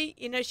 savory.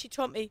 She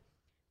taught me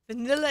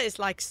vanilla is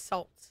like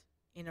salt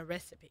in a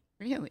recipe.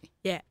 Really?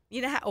 Yeah.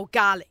 You know how, or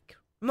garlic.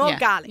 More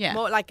garlic. Yeah.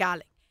 More like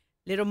garlic.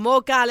 A little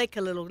more garlic,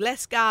 a little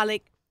less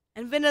garlic.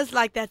 And vanilla's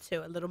like that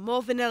too. A little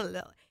more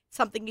vanilla,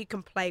 something you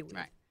can play with.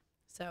 Right.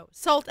 So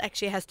salt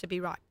actually has to be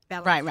right.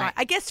 Balanced, right.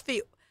 I guess for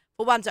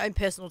one's own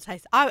personal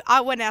taste.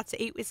 I went out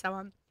to eat with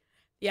someone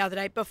the other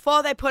day.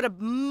 Before they put a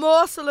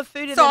morsel of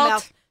food in their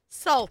mouth,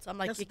 salt. I'm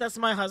like, that's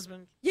my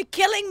husband. You're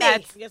killing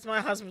me. That's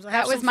my husband.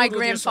 That was my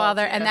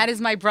grandfather, and that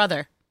is my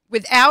brother.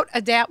 Without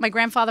a doubt, my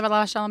grandfather,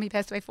 Allah Shalom, he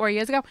passed away 4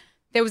 years ago.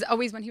 There was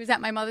always, when he was at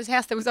my mother's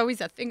house, there was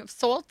always a thing of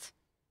salt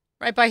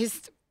right by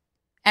his,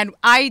 And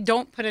I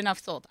don't put enough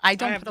salt. I I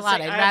don't have put a the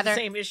lot. same- I'd I have the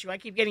rather same issue. I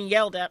keep getting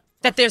yelled at.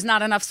 that there's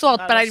not enough salt,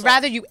 Not but enough I'd salt.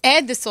 rather you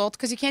add the salt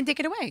because you can't take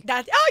it away.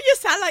 You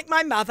sound like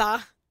my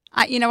mother.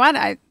 You know what?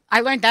 I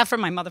learned that from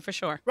my mother for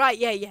sure. Right,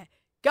 yeah.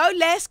 Go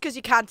less because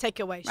you can't take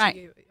away.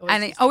 Right.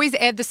 And I always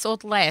add the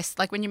salt last.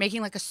 Like when you're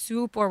making like a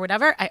soup or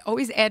whatever, I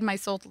always add my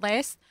salt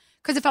last.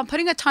 Because if I'm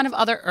putting a ton of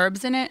other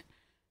herbs in it,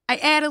 I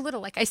add a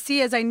little. Like I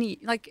see as I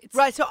need. Like it's,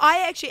 Right, so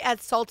I actually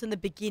add salt in the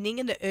beginning,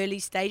 in the early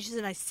stages,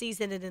 and I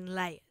season it in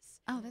layers.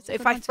 Oh, that's So a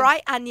if good I one, too.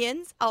 fry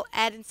onions, I'll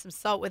add in some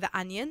salt with the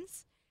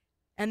onions,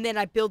 and then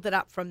I build it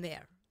up from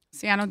there.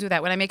 See, I don't do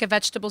that. When I make a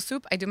vegetable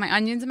soup, I do my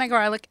onions and my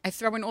garlic. I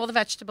throw in all the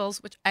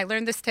vegetables, which I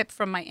learned this tip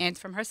from my aunt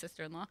from her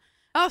sister-in-law.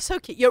 Oh, so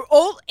cute. You're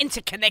all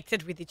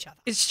interconnected with each other.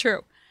 It's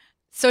true.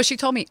 So she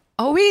told me,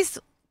 always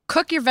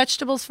cook your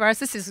vegetables first.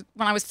 This is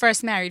when I was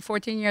first married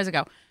 14 years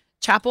ago.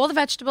 Chop all the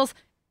vegetables.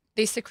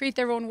 They secrete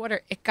their own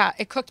water.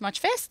 It cooked much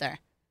faster.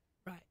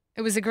 Right.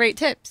 It was a great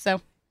tip.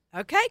 So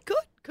Okay, good.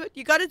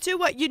 You got to do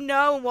what you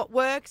know and what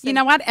works. you and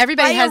know what?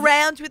 play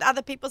around with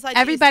other people's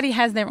ideas. Everybody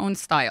has their own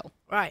style.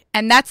 Right.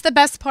 And that's the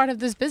best part of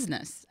this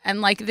business.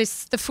 And like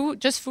this, the food,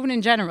 just food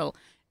in general.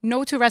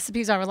 No two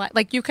recipes are alike.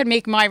 Like you can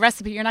make my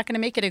recipe. You're not going to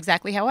make it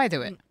exactly how I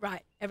do it.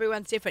 Right.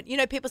 Everyone's different. You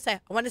know, people say,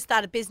 I want to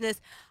start a business.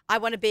 I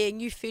want to be a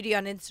new foodie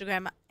on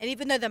Instagram. And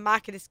even though the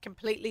market is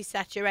completely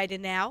saturated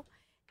now,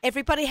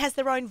 everybody has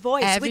their own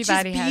voice, Everybody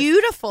which is has-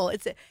 beautiful.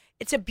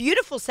 It's a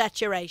beautiful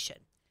saturation.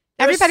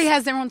 Everybody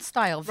has their own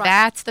style. Right.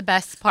 That's the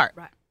best part.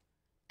 Right.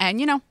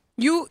 And you know,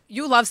 you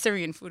love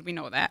Syrian food. We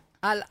know that.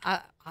 I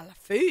love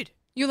food.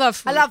 You love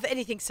food. I love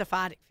anything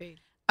Sephardic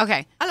food.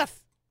 Okay. I love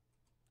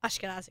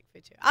Ashkenazic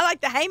food too. I like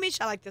the Hamish.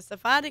 I like the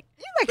Sephardic.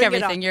 You like Bring it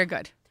on. everything. You're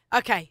good.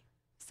 Okay.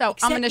 So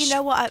Except, I'm going to. you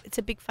know what? It's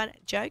a big fun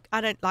joke. I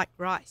don't like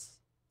rice.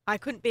 I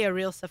couldn't be a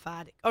real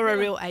Sephardic or a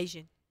real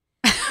Asian.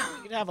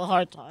 You'd have a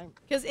hard time.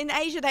 Because in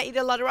Asia, they eat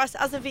a lot of rice.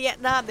 As in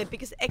Vietnam, their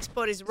biggest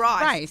export is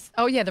rice. rice.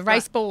 Oh yeah, the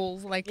rice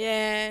bowls. Like.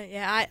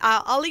 Yeah.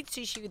 I'll eat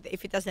sushi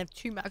if it doesn't have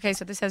too much. Okay,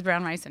 so this has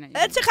brown rice in it.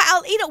 It's okay.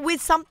 I'll eat it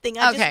with something.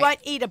 I Okay. just won't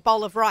eat a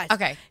bowl of rice.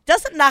 Okay.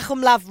 Doesn't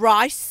Nachum love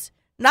rice?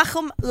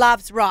 Nachum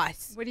loves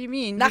rice. What do you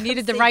mean? Nachum You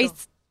needed the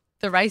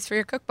Siegel. rice for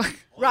your cookbook.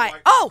 Right.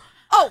 Oh.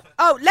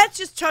 Let's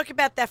just talk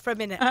about that for a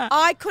minute.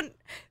 I couldn't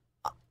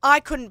I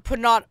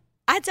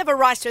had to have a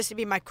rice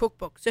recipe in my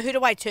cookbook. So who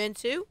do I turn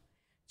to?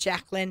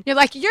 Jacqueline. You're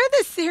like, you're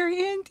the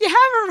Syrian. Do you have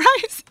a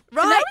rice? And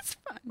Right. that was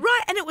fun.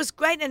 Right, and it was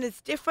great, and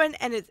it's different,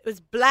 and it was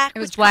black. It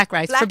was which black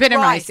kind- rice, forbidden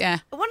rice, yeah.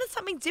 I wanted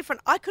something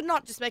different. I could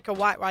not just make a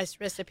white rice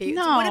recipe.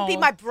 No. It wouldn't be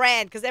my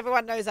brand because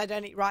everyone knows I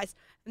don't eat rice,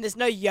 and there's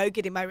no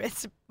yogurt in my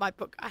my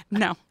book. I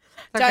No.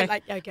 don't Okay.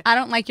 like yogurt. I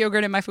don't like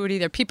yogurt in my food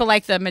either. People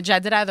like the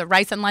majadida, the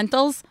rice and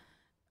lentils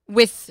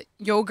with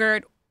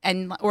yogurt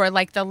or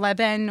like the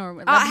Lebanon or I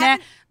Lebanon.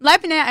 haven't-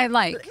 Lebanon I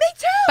like. Me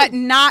too. But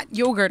not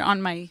yogurt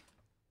on my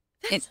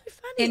That's so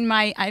funny. in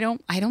my I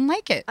don't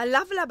like it. I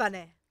love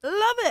Lebanon.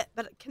 Love it,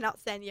 but I cannot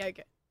stand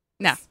yogurt.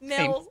 No. Same.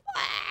 Smells.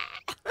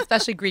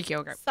 Especially Greek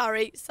yogurt.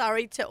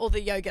 Sorry to all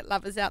the yogurt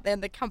lovers out there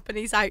and the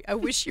companies. I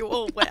wish you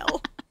all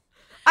well.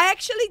 I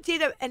actually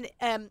did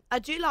I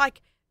do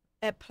like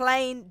a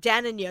plain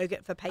Dannon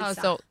yogurt for Oh,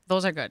 Pesach. so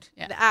those are good.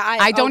 Yeah. I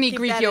I don't I'll eat give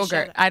Greek that a yogurt.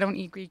 shout-out. I don't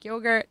eat Greek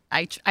yogurt.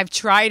 I've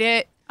tried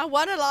it. I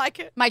want to like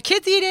it. My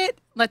kids eat it.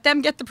 Let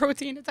them get the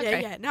protein. It's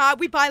okay. Yeah. No,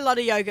 we buy a lot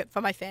of yogurt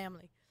for my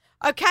family.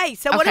 Okay,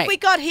 so what have Okay. we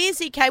got here,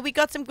 ZK? We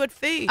got some good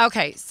food.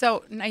 Okay,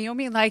 so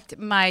Naomi liked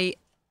my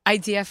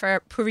idea for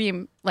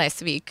Purim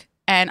last week,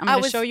 and I'm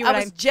going to show you what I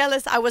was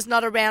jealous I was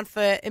not around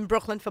in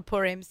Brooklyn for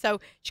Purim.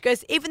 So she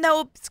goes, even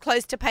though it's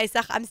close to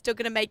Pesach, I'm still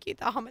going to make you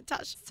the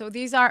hamantash. So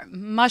these are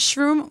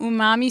mushroom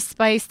umami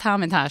spiced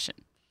hamantashen.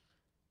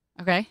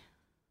 Okay,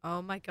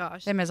 Oh my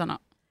gosh. they're mezonot.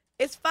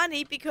 It's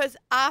funny because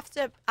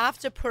after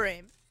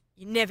Purim,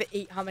 you never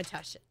eat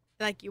hamantash.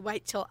 Like you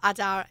wait till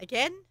Adar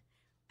again.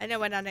 I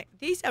know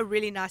these are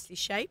really nicely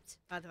shaped,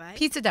 by the way.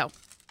 Pizza dough.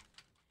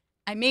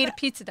 I made a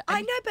pizza dough.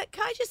 I know, but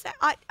can I just say,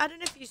 I don't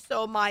know if you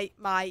saw my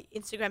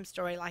Instagram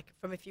story like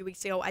from a few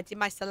weeks ago. I did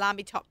my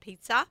salami top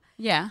pizza,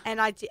 Yeah, and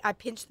I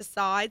pinched the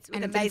sides with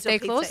And a it didn't mazel stay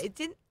pizza. close? It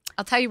didn't.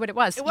 I'll tell you what it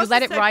was. It You wasn't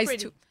let it so rise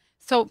pretty. to.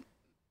 So,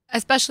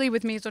 especially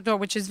with miso dough,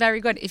 which is very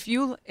good. If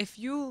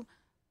you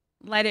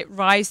let it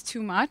rise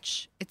too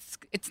much, it's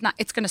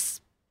gonna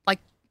like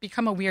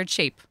become a weird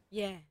shape.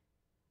 Yeah.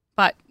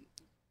 But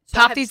So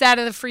I pop have- these out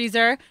of the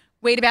freezer,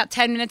 wait about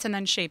 10 minutes, and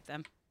then shape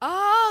them.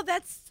 Oh,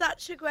 that's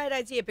such a great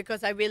idea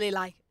because I really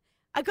like.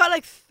 I got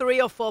like 3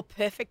 or 4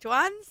 perfect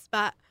ones,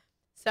 but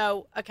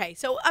so okay.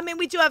 So I mean,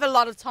 we do have a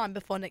lot of time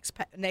before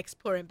next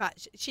Purim,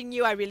 but she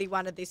knew I really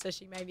wanted this, so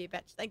she made me a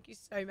batch. Thank you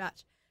so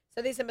much.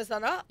 So these are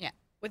mazonot, Yeah.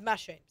 with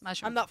mushrooms.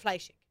 Mushrooms. I'm not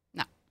flashing.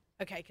 No.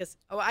 Okay, because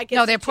I guess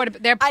No, they're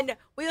portobello. I know.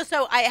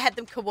 I had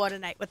them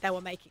coordinate what they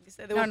were making.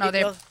 So they No, would be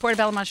they're real-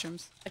 portobello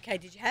mushrooms. Okay,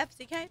 did you have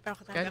ZK?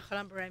 Good.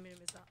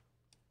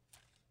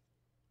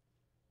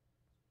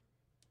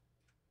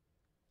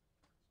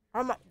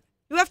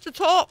 You have to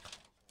talk.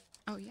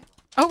 Oh yeah.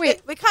 Oh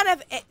wait. We can't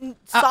have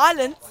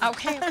silence.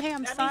 Okay.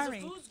 I'm That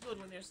sorry. means the food's good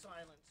when there's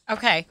silence.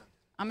 Okay.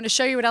 I'm gonna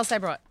show you what else I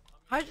brought.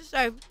 I just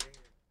say,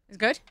 It's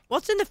good.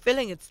 What's in the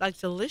filling? It's like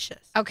delicious.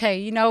 Okay,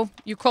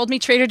 you called me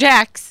Trader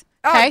Jack's.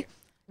 Okay,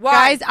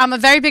 Why? guys, I'm a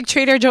very big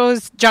Trader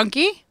Joe's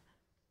junkie.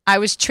 I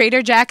was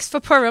Trader Jack's for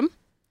Purim.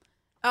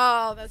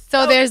 Oh, that's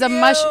So there's cute.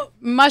 a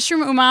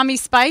mushroom umami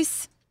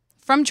spice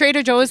from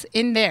Trader Joe's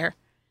in there,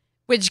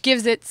 which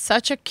gives it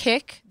such a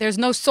kick. There's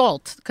no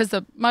salt because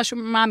the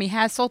mushroom umami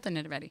has salt in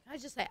it already. Can I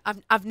just say,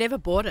 I've never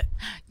bought it.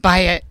 Buy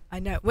it. I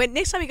know. When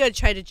next time you go to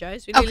Trader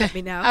Joe's, will you let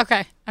me know?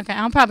 Okay.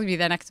 I'll probably be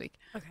there next week.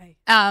 Okay.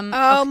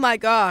 Oh, my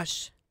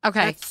gosh.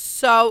 okay. That's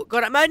so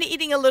good. I'm only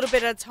eating a little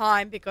bit at a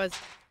time because I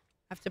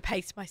have to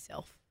pace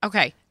myself.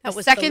 Okay. That The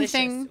was second delicious.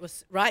 thing. It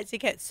was right. So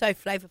it's so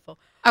flavorful.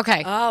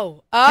 Okay.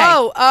 Oh.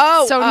 So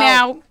oh.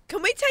 now-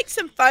 can we take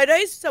some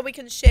photos so we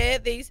can share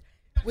these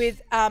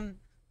with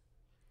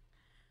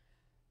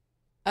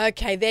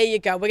Okay, there you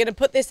go. We're gonna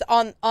put this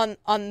on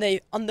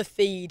the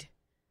feed.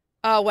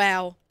 Oh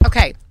wow.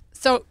 Okay.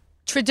 So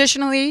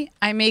traditionally,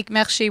 I make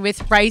mershi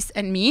with rice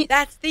and meat.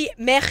 That's the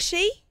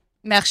mershi.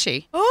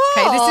 Mershi. Oh.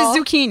 Okay. This is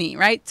zucchini,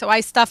 right? So I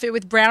stuff it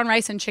with brown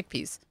rice and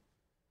chickpeas.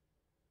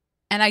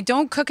 And I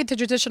don't cook it the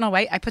traditional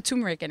way. I put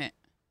turmeric in it.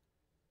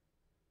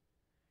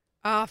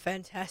 Oh,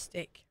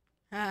 fantastic.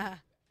 I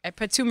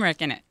put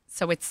turmeric in it.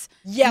 So it's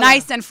Yellow.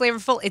 nice and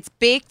flavorful. It's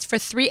baked for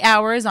 3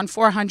 hours on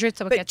 400,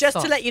 so it But gets just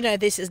soft. to let you know,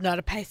 this is not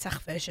a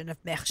Pesach version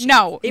of mershi.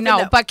 No, Even no,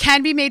 though- but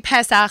can be made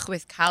Pesach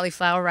with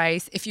cauliflower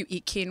rice. If you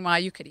eat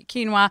quinoa, you could eat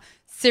quinoa.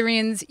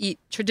 Syrians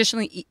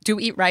traditionally do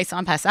eat rice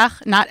on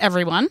Pesach. Not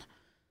everyone.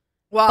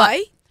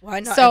 why? Why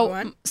not so,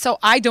 everyone? so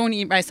I don't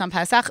eat rice on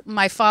Pesach.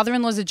 My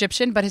father-in-law's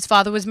Egyptian, but his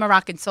father was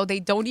Moroccan, so they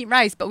don't eat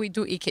rice, but we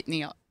do eat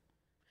kitniot.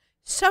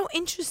 So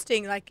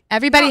interesting. Like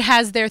Everybody Oh.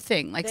 has their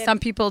thing. Like They're- some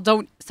people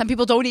don't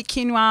eat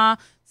quinoa.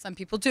 Some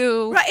people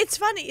do. right. It's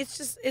funny. It's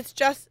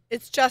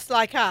just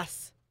like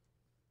us.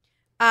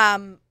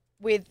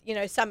 With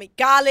some eat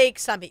garlic,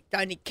 some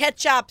don't eat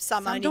ketchup,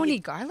 some Some only don't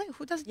eat garlic.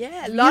 Who does?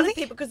 Yeah, a lot Really? of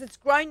people because it's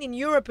grown in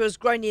Europe. It was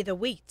grown near the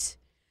wheat,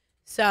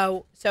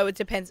 so it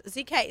depends.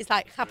 ZK is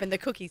like up in the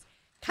cookies.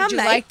 Come, Would you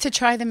mate. like to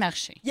try the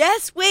mershi?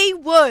 Yes, we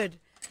would.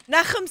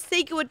 Nachum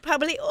Seeger would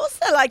probably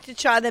also like to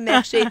try the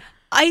mershi.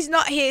 He's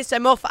not here, so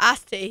more for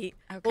us to eat.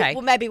 Okay.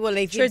 Well, maybe we'll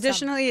leave him some.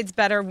 Traditionally, it's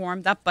better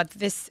warmed up, but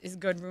this is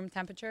good room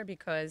temperature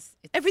because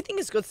it's Everything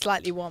is good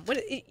slightly warm.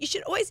 You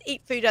should always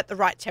eat food at the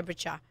right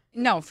temperature.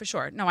 no, for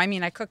sure. No, I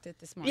mean I cooked it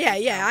this morning.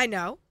 Yeah, so. I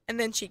know. And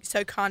then she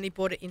so kindly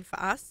brought it in for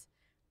us.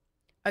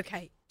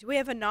 Okay, do we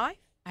have a knife?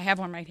 I have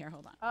one right here.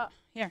 Hold on.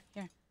 Here.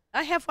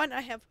 I have one.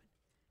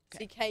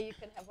 CK, you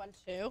can have one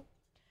too.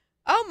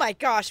 Oh my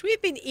gosh,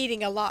 we've been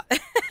eating a lot.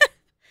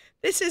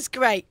 This is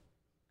great.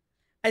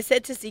 I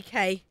said to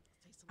CK,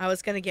 I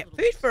was going to get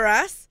food for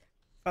us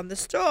from the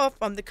store,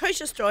 from the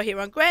kosher store here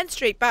on Grand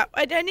Street, but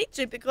I don't need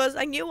to because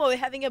I knew we were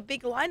having a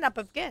big lineup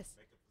of guests.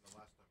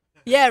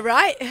 Yeah,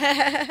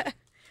 right.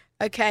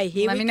 Okay,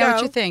 here Let we me go. know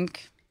what you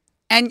think.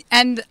 And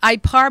I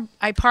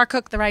par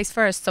cook the rice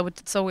first, so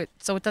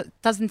it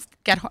doesn't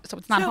get hard, so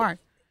it's not So- hard.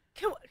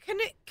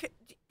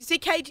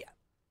 CK,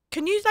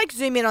 can you like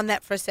zoom in on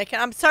that for a second?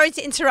 I'm sorry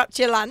to interrupt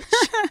your lunch.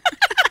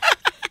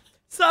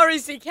 Sorry,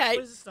 CK. What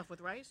is this stuff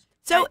with rice?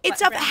 So Right,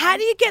 it's but up. How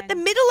do you get the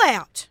middle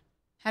out?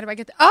 How do I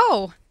get the?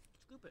 Oh,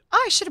 Scoop it.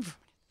 I should have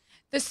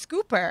the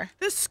scooper.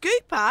 The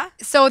scooper.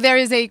 So there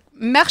is a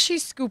mershi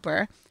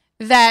scooper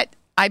that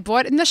I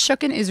bought in the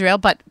Shuk in Israel,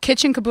 but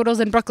Kitchen Caboodles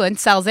in Brooklyn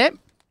sells it.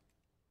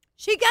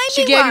 She gave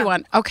She me gave one. you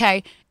one.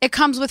 Okay. It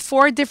comes with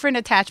 4 different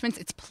attachments.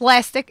 It's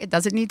plastic. It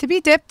doesn't need to be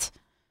dipped.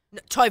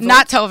 Teufel.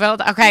 Not Toveld.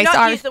 Do Okay, you not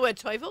sorry. use the word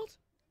Teufel?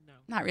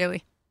 Not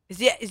really. Is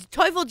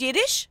Teufel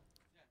Yiddish?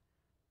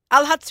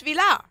 Al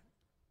Hatzvilah.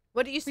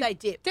 What do you say,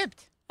 dip?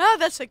 Dipped. Oh,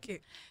 that's so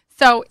cute.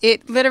 So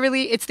it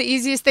literally, it's the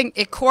easiest thing.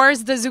 It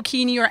cores the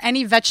zucchini or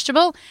any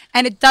vegetable,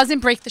 and it doesn't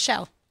break the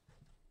shell.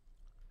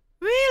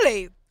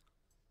 Really?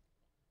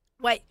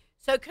 Wait,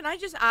 so can I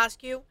just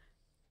ask you,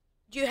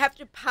 do you have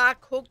to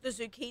cook the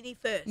zucchini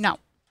first? No.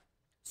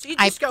 So you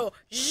I- just go...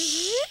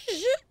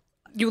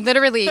 You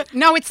literally,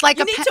 no, it's like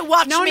You a need to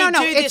watch no, me no, no.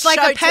 do It's this like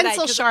show a pencil today,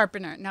 'cause-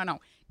 sharpener. No.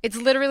 It's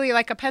literally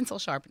like a pencil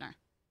sharpener.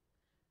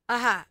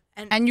 Uh-huh.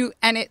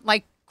 And it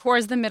like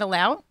cores the middle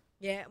out.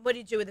 Yeah, what do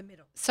you do with the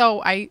middle?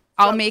 So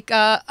I'll make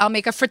a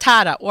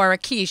frittata or a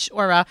quiche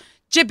or a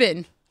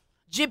jibbin.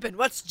 Jibbin.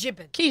 What's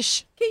jibbin?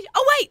 Quiche.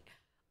 Oh, wait.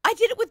 I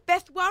did it with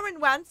Beth Warren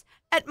once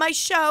at my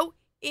show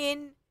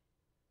in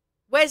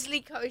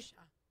Wesley Kosher.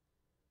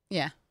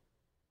 Yeah.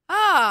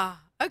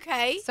 Ah,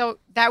 okay. So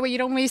that way you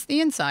don't waste the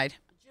inside.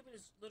 Jibbin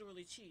is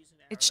literally cheese in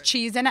Arabic. It's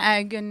cheese and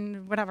egg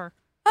and whatever.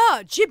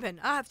 Oh, jibbin.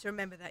 I have to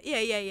remember that. Yeah.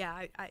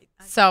 I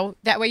So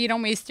that way you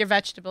don't waste your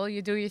vegetable.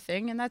 You do your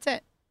thing and that's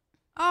it.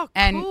 Oh,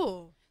 And-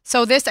 cool.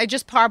 So this, I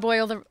just par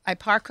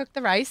cook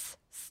the rice,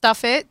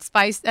 stuff it,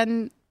 spice,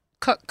 and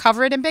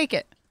cover it and bake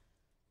it.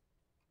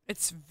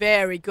 It's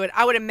very good.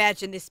 I would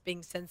imagine this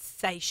being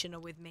sensational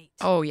with meat.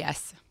 Oh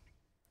yes,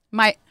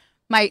 my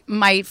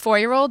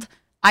 4-year-old,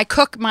 I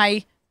cook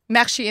my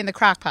mershi in the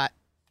crock pot.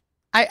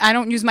 I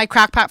don't use my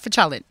crock pot for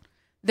challah.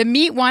 The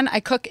meat one I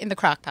cook in the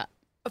crock pot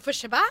Oh, for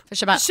Shabbat? for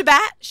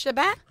Shabbat.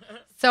 Shabbat?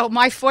 So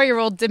my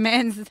 4-year-old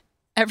demands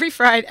every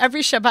Friday,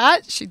 every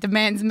Shabbat, she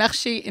demands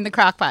mechshi in the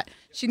crock pot.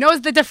 She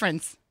knows the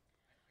difference.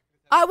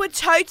 I would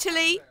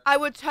totally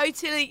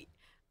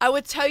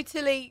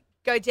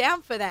go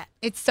down for that.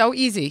 It's so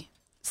easy.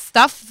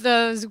 Stuff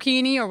the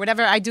zucchini or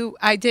whatever I did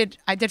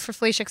for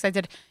fleischiks. I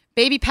did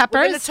baby peppers.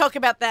 We're going to talk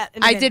about that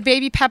in a I minute. did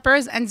baby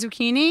peppers and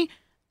zucchini.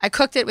 I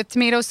cooked it with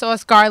tomato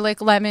sauce, garlic,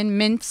 lemon,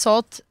 mint,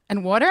 salt,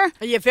 and water.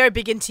 Oh, you're very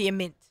big into your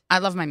mint. I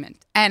love my mint.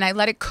 And I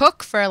let it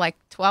cook for like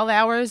 12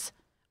 hours.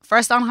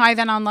 First on high,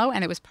 then on low,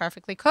 and it was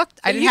perfectly cooked.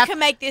 So you can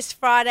make this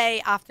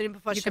Friday afternoon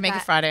before Shabbat. You can make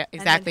it Friday,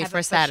 exactly,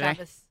 for Saturday.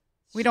 Shabbos.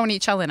 We don't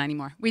eat cholent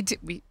anymore.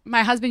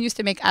 My husband used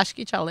to make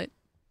ashki cholent.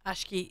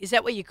 Ashki. Is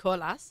that what you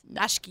call us?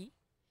 Ashki.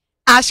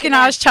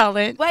 Ashkenaz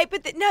cholent. Wait,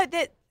 but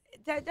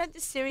don't the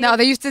Syrian. No,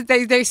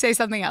 they say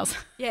something else.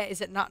 Yeah,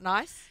 is it not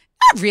nice?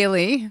 Not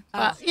really.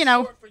 But,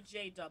 Short for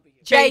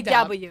JW.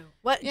 JW.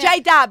 What? Yeah.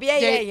 JW.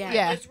 Yeah.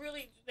 Yeah. It's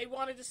really, they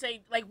wanted to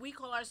say, like, we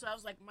call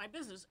ourselves, like, my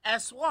business,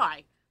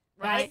 SY,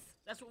 right?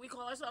 That's what we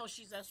call ourselves.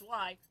 She's SY.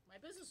 My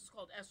business is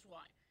called SY.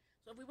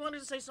 So if we wanted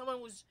to say someone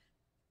was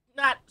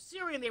not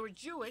Syrian, they were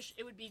Jewish,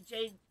 it would be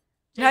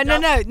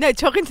No.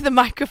 Talking to the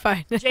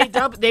microphone.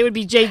 JW. They would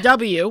be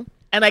JW.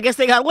 And I guess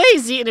they got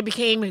lazy and it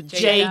became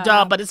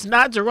J-Dub, but it's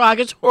not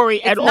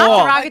derogatory at all. It's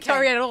not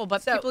derogatory at all,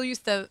 but people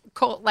used to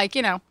call, like,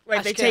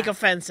 Right, they take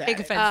offense at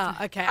it. Oh,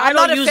 okay. I I'm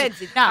don't not use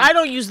offended. No. I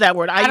don't use that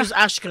word. I use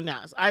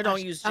Ashkenaz. I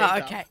don't use J-Dub.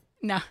 Oh, okay.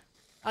 No.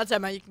 I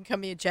don't know. You can call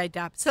me a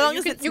J-Dub. So long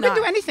as it's You can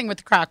do anything with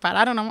the crock pot.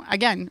 I don't know.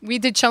 Again, we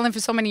did cholent for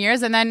so many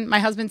years, and then my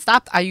husband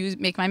stopped.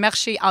 Make my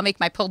mechshi. I'll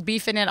make my pulled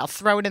beef in it. I'll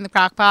throw it in the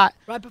crock pot.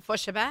 Right before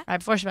Shabbat? Right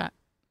before Shabbat.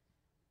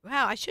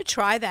 Wow, I should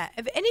try that.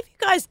 Have any of you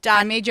guys I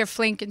done made your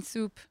flanken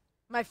soup.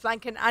 my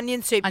flank and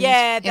onion soup? Onions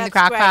Yeah, in the that's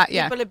crock great. pot,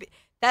 yeah.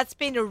 That's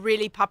been a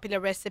really popular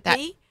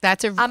recipe.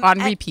 That's on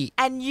and- repeat.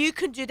 And you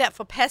can do that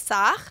for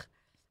Pesach.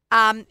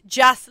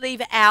 Just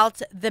leave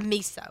out the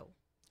miso.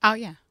 Oh,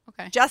 yeah.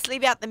 Okay. Just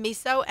leave out the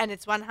miso, and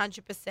it's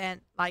 100%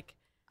 like.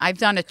 I've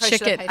done a Kosher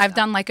chicken. Pesach. I've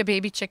done like a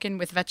baby chicken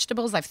with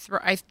vegetables.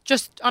 I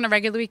just on a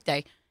regular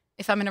weekday.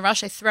 If I'm in a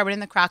rush, I throw it in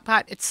the crock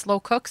pot. It slow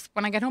cooks.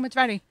 When I get home, it's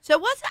ready. So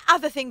what's the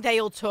other thing they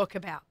all talk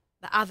about?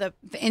 The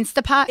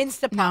Instapot?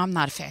 Instapot. No, I'm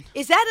not a fan.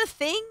 Is that a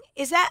thing?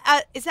 Is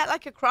that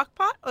like a crock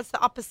pot, or it's the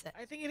opposite?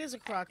 I think it is a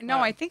crock pot. No,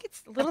 I think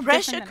it's a little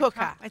pressure different than a cooker.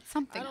 crock- It's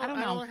something. I don't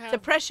know. The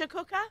pressure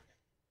cooker.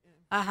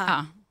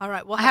 Oh. All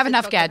right. We'll I have to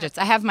enough talk about gadgets.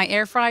 I have my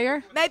air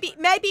fryer. Maybe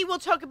we'll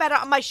talk about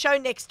it on my show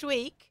next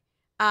week.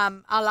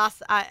 I'll ask.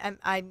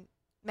 I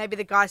maybe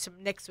the guys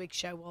from next week's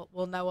show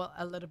will know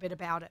a little bit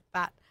about it,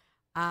 but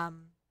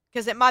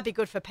because it might be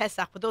good for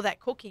Pesach with all that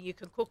cooking. You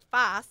can cook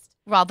fast.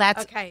 Well,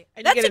 that's Okay,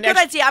 And you that's get a an good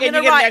extra- idea. I'm and going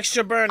you to get an write.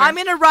 extra burner. I'm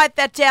going to write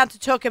that down to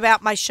talk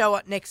about my show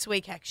next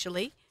week.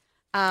 Actually,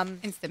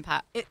 Instant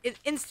Pot.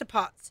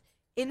 Instapots,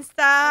 And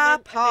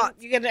Instapots. then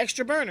you get an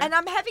extra burner. And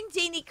I'm having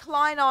Deanie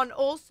Klein on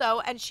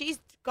also, and she's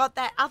got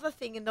that other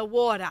thing in the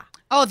water.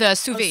 Oh, the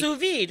sous A vide. sous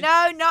vide.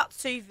 No, not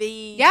sous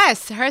vide.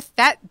 Yes,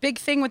 that big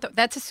thing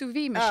that's a sous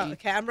vide machine. Oh,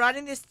 okay. I'm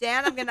writing this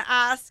down. I'm going to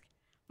ask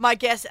my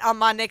guest on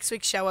my next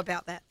week's show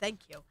about that. Thank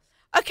you.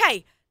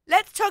 Okay,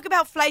 let's talk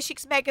about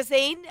Fleischiks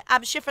Magazine.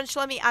 Shif and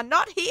Shlomi are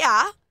not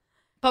here,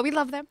 But we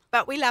love them.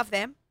 but we love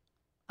them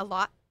a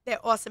lot.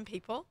 They're awesome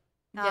people.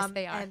 Yes,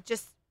 they are. And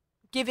just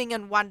giving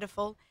and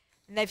wonderful.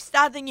 And they've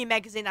started a new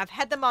magazine. I've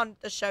had them on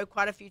the show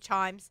quite a few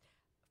times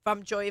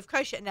from Joy of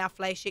Kosher and now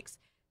Fleischiks.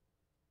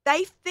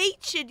 They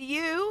featured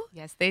you,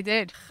 Yes, they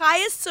did.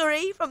 Chaya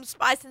Suri from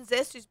Spice and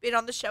Zest, who's been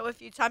on the show a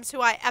few times,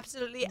 who I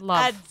absolutely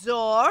Love.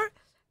 adore,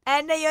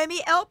 and Naomi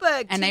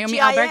Elberg. And Naomi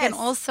TGIS. Alberg and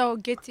also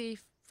Gitti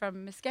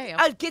from Miskeo.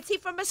 Oh, Gitty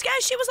from Moscow.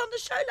 She was on the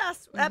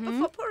show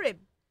before Purim.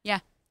 Yeah.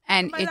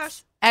 And Oh my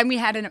gosh. and we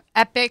had an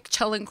epic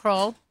cholent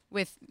crawl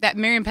with that.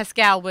 Miriam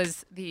Pascal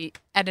was the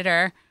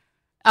editor,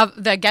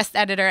 the guest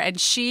editor, and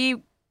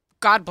she,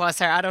 God bless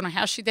her, I don't know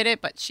how she did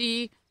it, but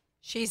she's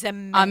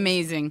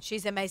amazing.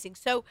 She's amazing.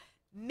 So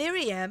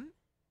Miriam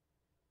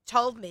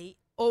told me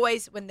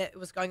always when it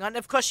was going on.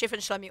 Of course, Shif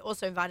and Shlomi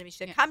also invited me. She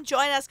said, come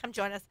join us.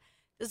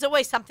 There's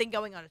always something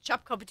going on. A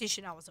chop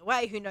competition. I was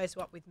away. Who knows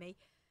what with me.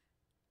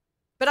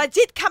 But I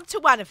did come to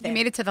one of them. You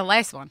made it to the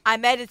last one. I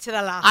made it to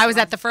the last I was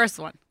one. at the first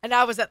one. And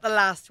I was at the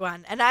last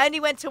one. And I only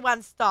went to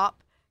one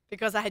stop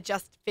because I had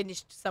just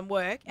finished some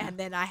work. And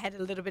then I had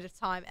a little bit of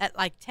time at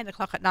like 10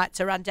 o'clock at night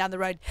to run down the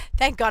road.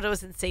 Thank God it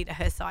was in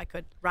Cedarhurst so I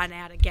could run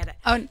out and get it.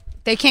 Oh, and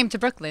they came to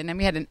Brooklyn, and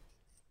we had an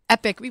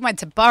epic. We went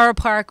to Borough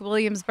Park,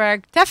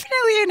 Williamsburg.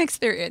 Definitely an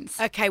experience.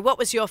 Okay, what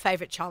was your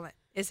favorite cholent?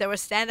 Is there a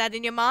standout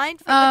in your mind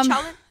from the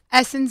cholent?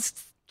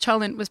 Essence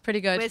cholent was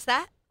pretty good. Where's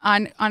that?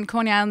 on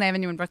Coney Island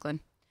Avenue in Brooklyn.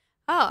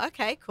 Oh,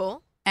 okay,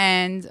 cool.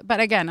 But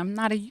again, I'm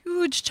not a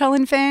huge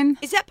cholent fan.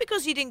 Is that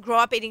because you didn't grow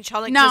up eating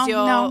cholent? No. 'cause you're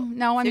I mean,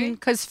 Syrian?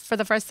 because for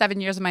the first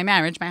 7 years of my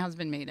marriage, my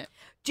husband made it.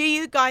 Do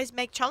you guys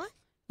make cholent?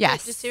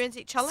 Yes. Do Syrians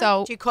eat cholent?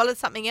 So- do you call it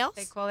something else?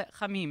 They call it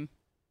chamim.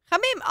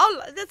 Chamim.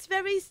 Oh, that's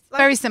very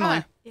Very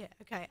similar. Yeah.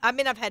 Okay. I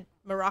mean, I've had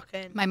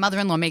Moroccan. My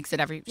mother-in-law makes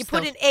it every. You still.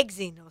 put in eggs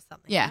in or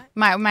something. Yeah.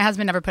 Right? My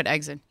husband never put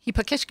eggs in. He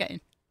put kishka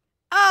in.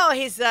 Oh,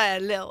 he's a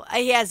little.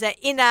 He has a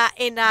inner.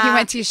 He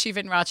went to yeshiva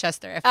in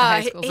Rochester after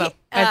high school, so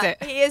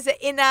that's it. He is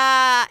in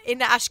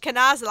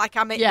Ashkenaz, like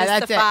I'm in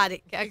that's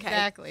Sephardic. it. Okay.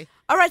 Exactly.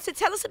 All right, so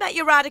tell us about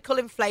your article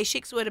in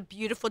Fleischix. What a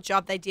beautiful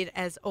job they did,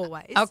 as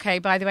always. Okay,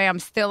 by the way,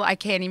 I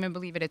can't even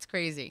believe it. It's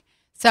crazy.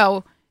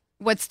 So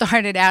what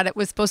started out, it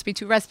was supposed to be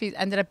 2 recipes,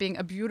 ended up being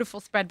a beautiful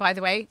spread, by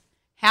the way.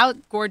 How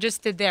gorgeous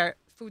did their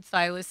food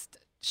stylist?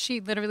 She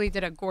literally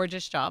did a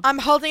gorgeous job. I'm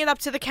holding it up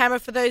to the camera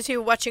for those who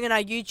are watching on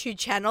our YouTube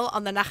channel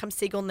on the Nachum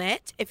Siegel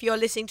Net. If you're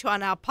listening to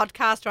on our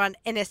podcast or on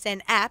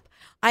NSN app,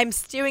 I'm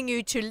steering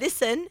you to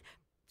listen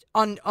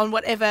on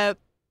whatever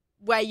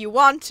way you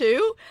want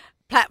to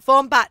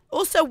platform, but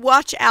also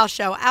watch our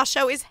show. Our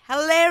show is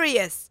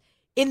hilarious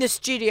in the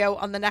studio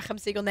on the Nachum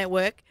Siegel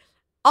Network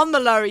on the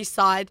Lower East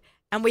Side,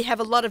 and we have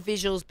a lot of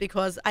visuals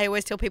because I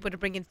always tell people to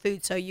bring in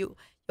food, so you'll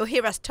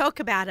hear us talk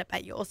about it,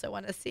 but you also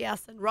want to see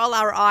us and roll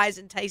our eyes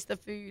and taste the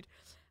food.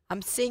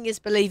 Seeing is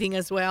believing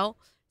as well.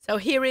 So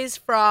here is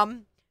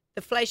from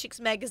the Fleischix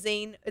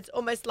magazine. It's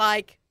almost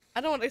like,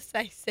 I don't want to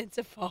say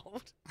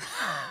centerfold,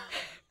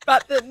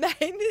 but the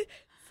main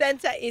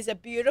center is a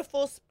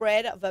beautiful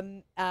spread of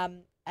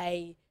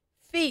a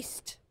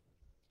feast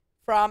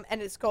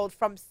and it's called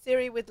From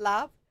Syria with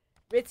Love,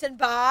 written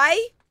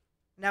by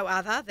no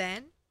other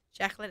than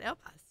Jacqueline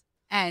Elbaz.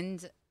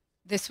 And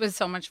this was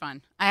so much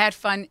fun. I had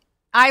fun.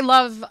 I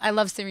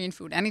love Syrian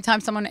food. Anytime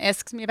someone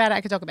asks me about it,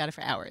 I could talk about it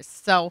for hours.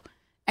 So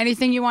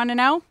anything you want to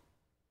know,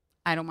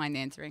 I don't mind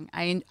answering.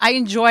 I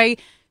enjoy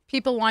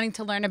people wanting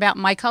to learn about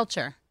my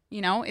culture.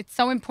 You know, it's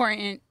so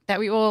important that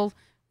we're all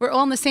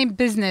in the same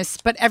business,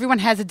 but everyone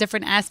has a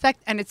different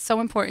aspect, and it's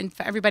so important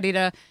for everybody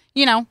to,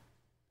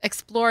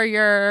 explore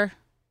your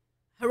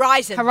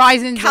horizons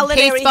and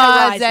taste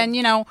buds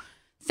and,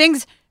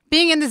 things.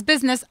 Being in this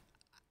business,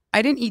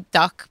 I didn't eat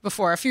duck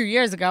before a few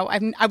years ago.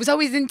 I was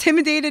always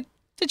intimidated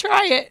to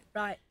try it.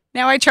 Right.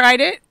 Now I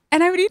tried it,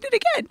 and I would eat it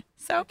again.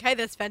 So okay,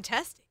 that's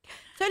fantastic.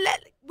 So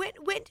when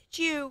did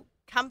you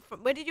come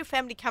from? Where did your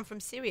family come from?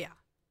 Syria?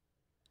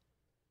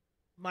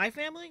 My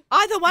family?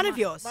 Either one of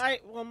yours.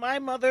 My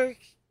mother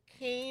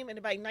came in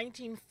about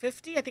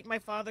 1950. I think my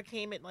father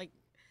came in,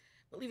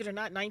 believe it or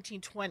not,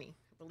 1920.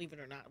 Believe it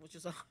or not, which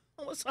is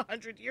almost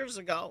 100 years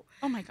ago.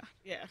 Oh my God.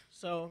 Yeah.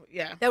 So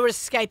yeah. They were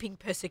escaping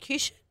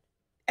persecution.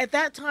 At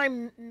that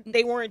time,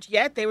 they weren't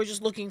yet. They were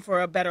just looking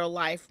for a better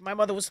life. My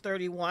mother was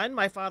 31.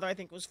 My father, I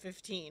think, was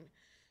 15.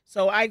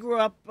 So I grew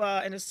up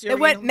in a Syrian.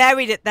 They weren't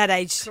married at that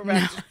age.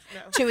 Correct.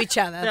 No. To each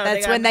other. No,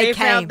 That's when they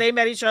came. They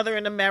met each other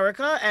in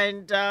America,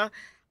 and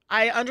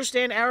I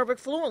understand Arabic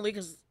fluently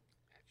because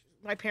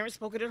my parents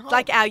spoke it at home.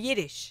 Like our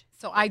Yiddish.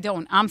 So I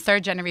don't. I'm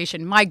 3rd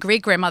generation. My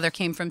great-grandmother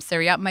came from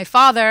Syria. My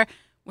father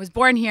was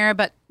born here,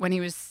 but when he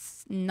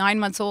was 9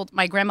 months old,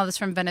 my grandmother's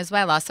from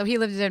Venezuela. So he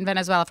lived in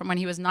Venezuela from when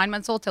he was 9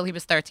 months old till he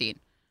was 13.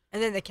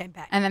 And then they came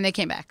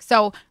back.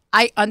 So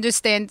I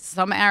understand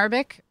some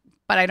Arabic,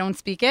 but I don't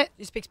speak it.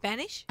 You speak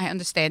Spanish? I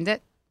understand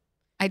it.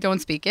 I don't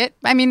speak it.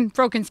 I mean,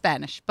 broken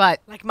Spanish,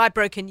 but... Like my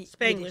broken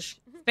Spanglish.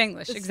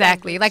 Spanglish,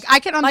 exactly. Like I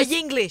can understand... My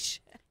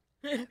English.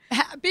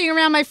 Being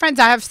around my friends,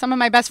 I have some of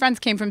my best friends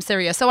came from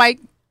Syria. So I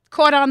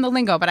caught on the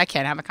lingo, but I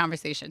can't have a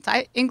conversation.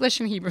 So English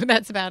and Hebrew,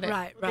 that's about it.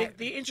 Right.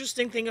 The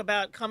interesting thing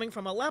about coming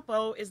from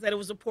Aleppo is that it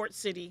was a port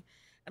city,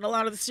 and a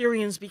lot of the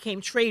Syrians became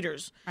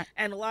traders. Right.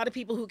 And a lot of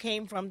people who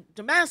came from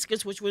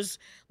Damascus, which was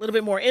a little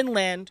bit more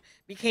inland,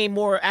 became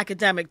more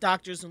academic,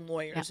 doctors and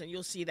lawyers, Yeah. and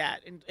you'll see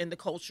that in the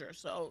culture.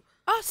 So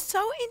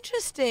So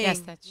interesting. Yes,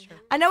 that's true.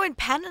 I know in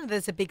Panama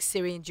there's a big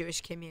Syrian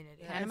Jewish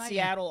community. and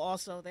Seattle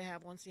also, they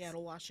have one,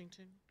 Seattle,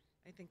 Washington.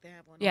 I think they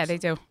have one. Yeah, also. they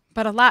do.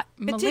 But a lot.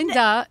 But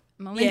Melinda's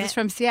Yeah.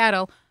 from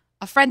Seattle.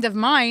 A friend of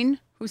mine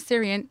who's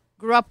Syrian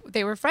grew up,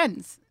 they were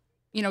friends.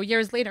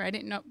 Years later, I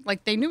didn't know,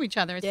 they knew each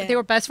other. Yeah. They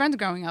were best friends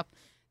growing up.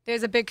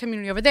 There's a big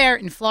community over there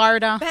in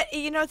Florida. But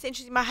it's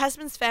interesting. My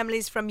husband's family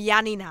is from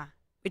Yanina,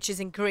 which is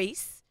in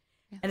Greece.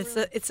 Yeah. And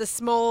it's a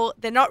small,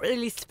 they're not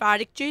really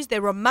Sephardic Jews,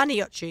 they're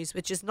Romaniot Jews,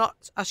 which is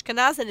not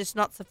Ashkenaz and it's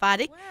not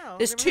Sephardic. Wow,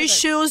 There's never two heard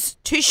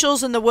that.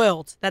 shuls in the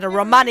world that are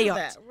Never heard of Romaniot.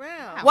 that.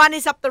 Wow. One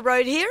is up the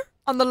road here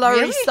on the Lower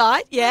Really? East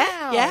Side. Yeah,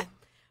 Wow. yeah.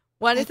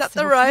 One is That's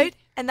up the so road, funny.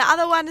 and the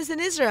other one is in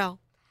Israel.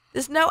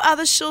 There's no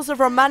other shuls of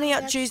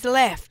Romaniot Jews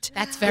left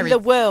That's in very the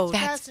world.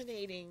 That's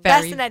Fascinating.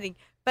 very- Fascinating.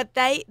 But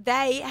they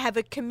have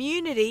a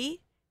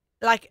community,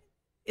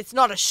 it's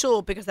not a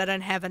shul because they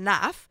don't have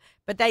enough,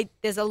 but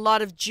there's a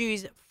lot of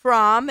Jews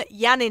from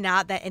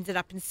Yanina that ended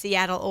up in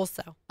Seattle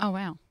also. Oh,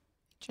 wow.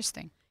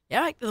 Interesting.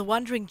 Yeah, like the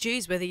wandering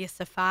Jews, whether you're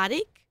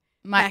Sephardic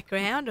My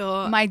background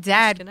or my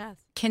dad Ashkenaz.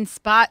 can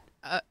spot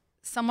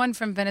someone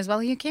from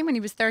Venezuela. He came when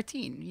he was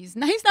 13. He's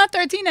not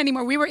 13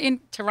 anymore. We were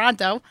in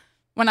Toronto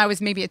when I was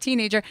maybe a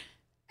teenager,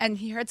 and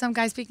he heard some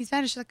guy speaking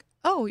Spanish. He's like,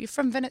 oh, you're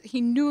from Venezuela.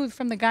 He knew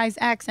from the guy's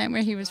accent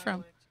where he was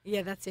from.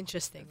 Yeah, that's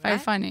interesting. Very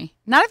Right? funny.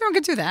 Not everyone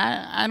could do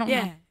that. I don't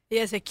Yeah, know. he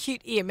has a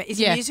cute ear. Is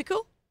Yeah. he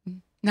musical?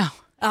 No.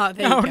 Oh,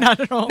 there No, you go. not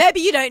at all. Maybe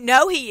you don't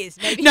know he is.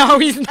 Maybe No,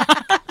 he's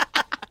not.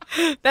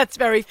 that's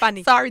very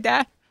funny. Sorry,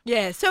 Dad.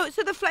 Yeah, so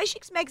the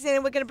Fleischix magazine,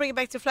 and we're going to bring it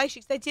back to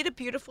Fleischix. They did a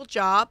beautiful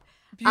job.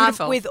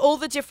 Beautiful. With all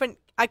the different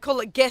I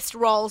call it guest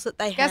roles that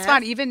they have. Guess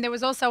what? Even there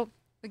was also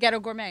the Ghetto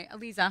Gourmet,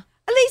 Eliza.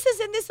 Elisa's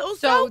in this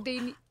also.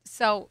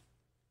 So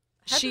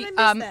she did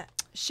I miss that?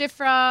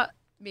 Shifra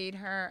made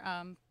her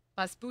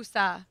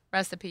basbousa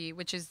recipe,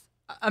 which is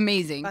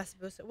amazing.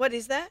 Basbousa. What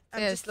is that? I'm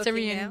just looking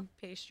Syrian now.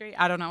 pastry.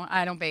 I don't know.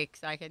 I don't bake,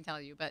 so I can't tell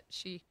you. But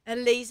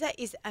Elisa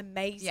is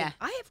amazing. Yeah.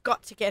 I have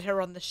got to get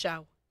her on the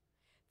show.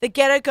 The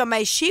Ghetto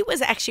Gourmet, she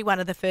was actually one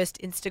of the first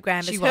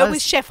Instagrammers. She Her was.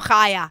 with Chef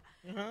Chaya.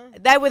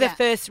 Mhm. They were the Yeah.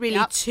 first really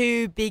Yep.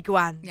 two big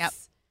ones. Yep.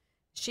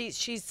 She's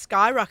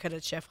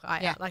skyrocketed Chef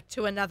Chaya, Yeah. like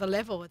to another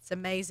level. It's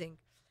amazing.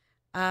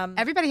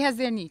 everybody has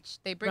their niche.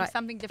 They bring Right.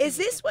 something different. Is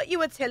this what you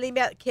were telling me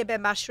about kibbeh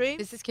mushrooms?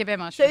 This is kibbeh So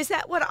mushroom. is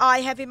that what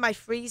I have in my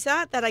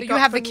freezer that I So got you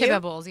have the from you?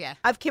 kibbeh bowls, yeah.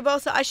 I've kibbeh,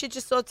 so I should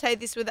just saute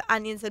this with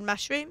onions and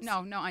mushrooms?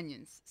 No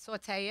onions.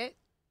 Saute it.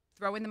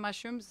 Throw in the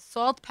mushrooms,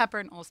 salt, pepper,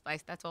 and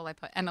allspice. That's all I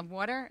put, and the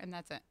water, and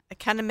that's it. I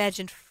can't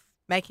imagine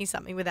making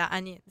something without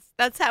onions.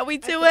 That's how we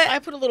do I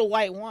it. put a little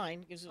white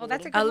wine. Gives it Oh,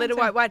 that's little- A good little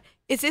one, white too. wine.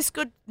 Is this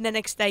good the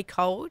next day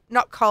cold?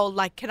 Not cold,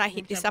 like can I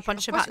heat this up on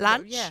temperature. Of course Shabbat you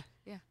lunch? do.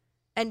 Yeah.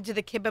 And do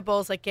the kibbeh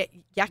balls like get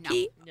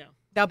yucky? No.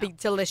 They'll be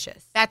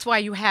delicious. That's why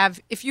you have,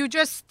 if you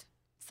just,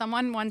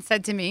 someone once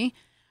said to me,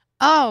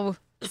 oh,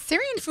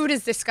 Syrian food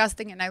is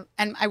disgusting. And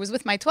I was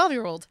with my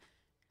 12-year-old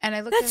and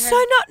I looked That's at so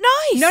her. not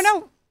nice.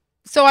 No.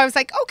 So I was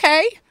like,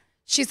 okay.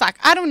 She's like,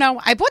 I don't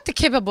know. I bought the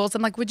kibbeh bowls.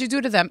 I'm like, what'd you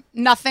do to them?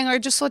 Nothing, or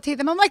just saute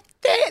them. I'm like,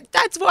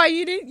 that's why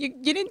you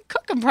didn't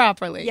cook them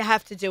properly. You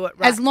have to do it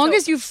right. As long So-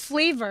 as you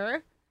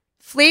flavor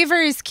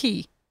is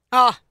key.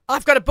 Oh,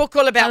 I've got a book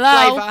all about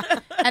Hello?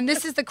 flavor. And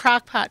this is the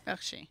crock pot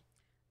Bershi.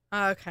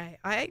 Okay.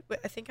 I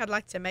think I'd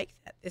like to make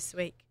that this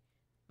week.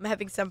 I'm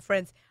having some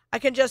friends. I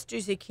can just do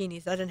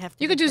zucchinis. I don't have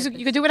to. You could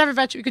do whatever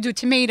vegetable. You could do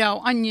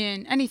tomato,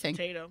 onion, anything.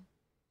 Potato,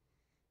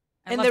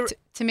 I And love the-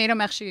 tomato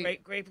merci.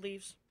 grape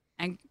leaves.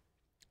 And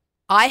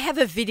I have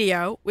a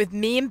video with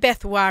me and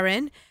Beth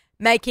Warren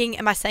making.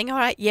 Am I saying all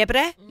right?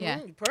 Yebre. Yeah.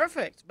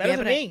 Perfect. Better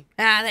than Yebre. me.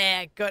 Ah,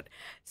 there, good.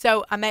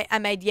 So I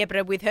made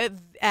yebre with her,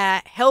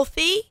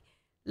 healthy,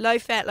 low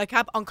fat, low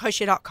carb on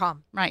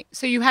kosher.com. right.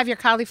 So you have your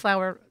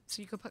cauliflower.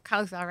 So you could put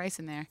cauliflower rice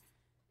in there.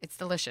 It's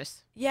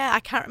delicious. Yeah, I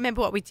can't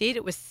remember what we did.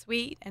 It was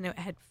sweet and it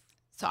had.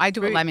 So I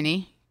do a Fruit.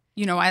 lemony.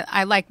 You know,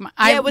 I like my.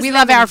 Yeah, it was we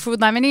love our lemony. food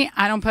lemony.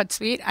 I don't put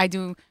sweet. I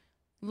do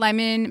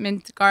lemon,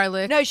 mint,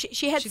 garlic. No,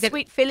 she had She did-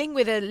 sweet filling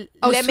with a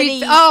oh, lemony.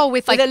 sweet. Oh,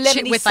 with like a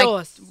lemony with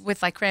sauce.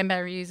 with like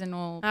cranberries and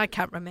all. I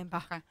can't remember.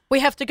 Okay. We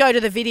have to go to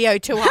the video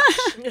to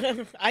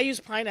watch. I use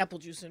pineapple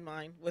juice in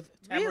mine with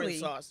tamarind Really?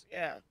 sauce.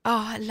 Yeah.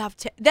 Oh, I love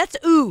that's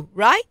ooh,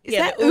 right? Is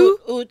Yeah, that the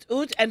ooh?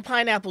 oud and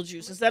pineapple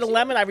juice. Instead of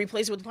lemon, I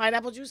replace it with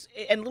pineapple juice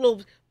and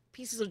little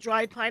pieces of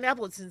dried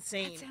pineapple. It's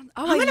insane.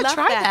 Oh, I'm I gonna love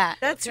try that.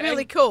 That's Okay.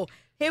 really cool.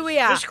 Here we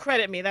are. Just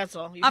credit me. That's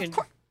all. You Of can.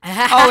 course.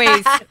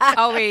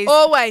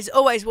 Always.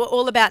 Always. We're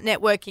all about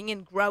networking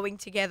and growing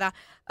together.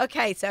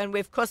 Okay, so and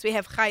of course we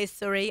have Chaya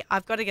Suri.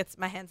 I've got to get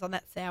my hands on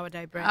that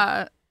sourdough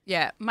bread.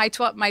 Yeah. My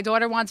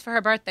daughter wants for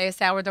her birthday a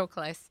sourdough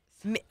slice.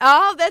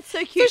 Oh, that's so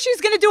So cute.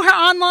 she's gonna do her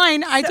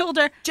online. I told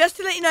her Just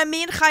to let you know,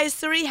 me and Chaya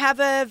Suri have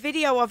a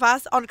video of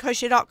us on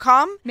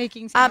kosher.com.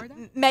 making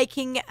sourdough.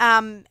 Making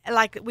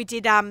like we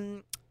did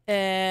hors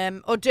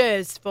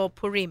d'oeuvres for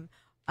Purim.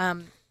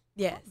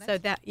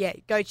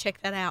 Go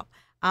check that out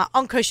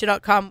on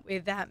kosher.com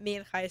with me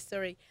and Chaya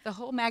Suri. The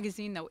whole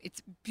magazine, though,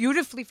 it's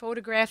beautifully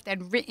photographed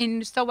and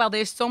written so well.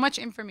 There's so much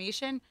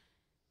information.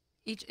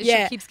 Each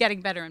issue keeps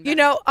getting better and better. You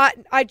know,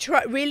 I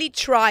really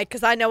tried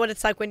because I know what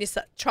it's like when you're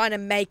trying to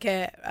make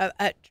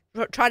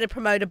trying to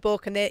promote a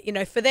book,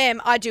 and for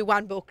them, I do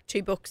 1 book,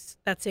 2 books,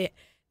 that's it.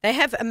 They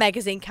have a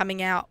magazine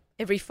coming out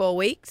every 4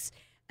 weeks,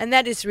 and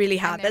that is really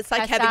hard. their That's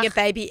like having a Pesach-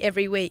 baby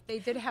every week. They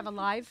did have a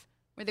live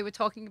where they were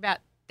talking about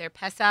their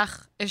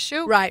Pesach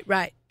issue, Right.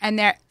 and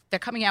they're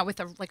coming out with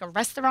a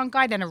restaurant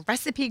guide and a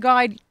recipe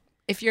guide.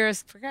 If you're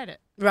forget it.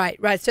 Right.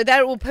 So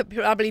that will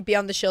probably be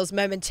on the shelves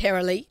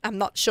momentarily. I'm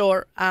not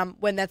sure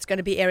when that's going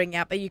to be airing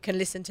out, but you can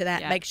listen to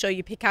that. Yeah. Make sure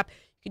you pick up.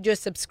 You can do a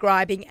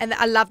subscribing. And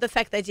I love the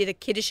fact they did a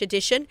kiddish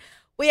edition.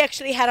 We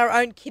actually had our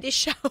own kiddish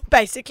show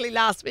basically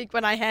last week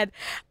when I had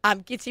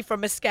Gitzi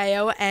from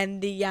Moscow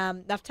and the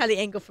Naftali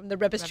Engel from the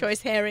Rebbe's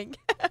Choice Herring.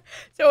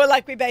 So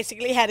we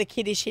basically had a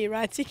kiddish here,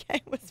 right? TK?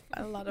 It was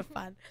a lot of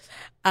fun.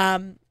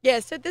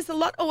 So there's a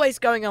lot always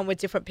going on with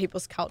different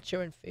people's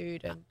culture and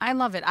food. And I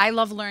love it. I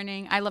love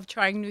learning. I love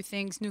trying new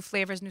things, new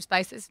flavors, new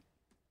spices.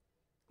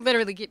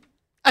 Literally get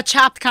a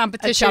chopped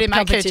competition in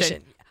my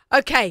kitchen.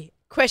 Okay,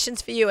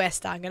 questions for you,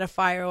 Esther. I'm going to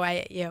fire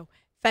away at you.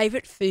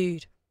 Favorite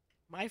food?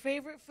 My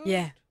favorite food?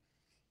 Yeah.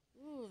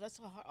 Ooh, that's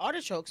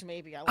artichokes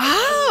maybe. I like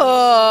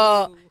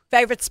Oh, Ooh.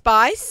 favorite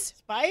spice?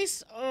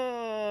 Spice?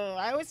 Oh,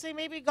 I would say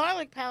maybe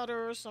garlic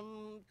powder or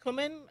some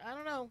cumin. I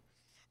don't know.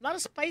 Not a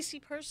spicy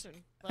person.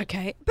 But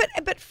Okay,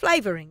 but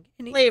flavoring.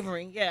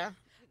 flavoring, yeah.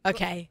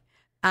 Okay,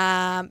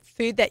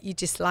 food that you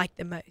dislike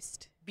the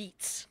most?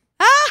 Beets.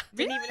 Ah,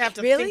 Didn't even have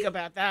to really? think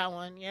about that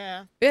one.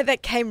 Yeah. Yeah,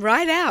 that came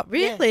right out.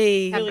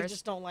 Really? Really Peppers.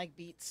 just don't like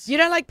beets. You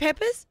don't like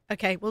peppers?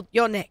 Okay, well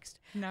you're next.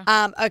 No.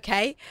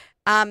 Okay.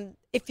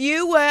 If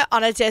you were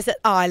on a desert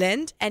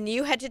island and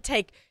you had to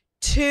take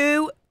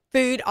 2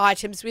 food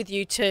items with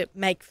you to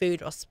make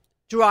food or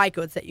dry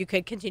goods that you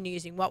could continue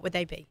using, what would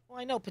they be? Well,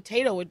 I know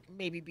potato would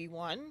maybe be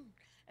one,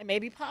 and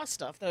maybe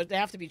pasta. They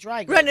have to be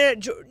dry goods.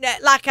 Right,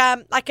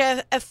 no, like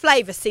a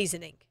flavor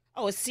seasoning.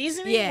 Oh, a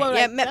seasoning? Yeah, well,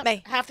 yeah,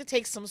 I have to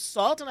take some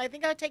salt, and I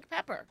think I'd take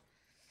pepper.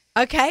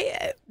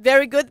 Okay,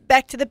 very good.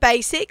 Back to the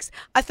basics.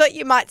 I thought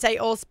you might say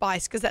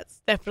allspice because that's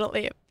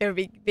definitely a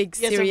very big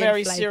Yes, Syrian a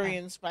very flavor.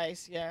 Syrian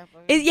spice, yeah.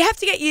 You have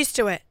to get used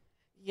to it.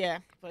 Yeah,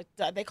 but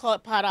they call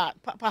it paharat.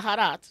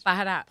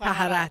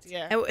 Baharat.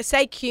 Yeah. And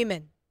say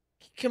cumin.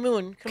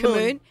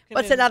 Kamoon.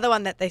 What's another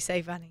one that they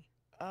say funny?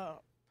 Oh,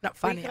 Not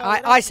funny. call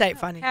it I say it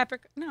funny.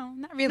 Paprika. No,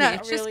 not really. No,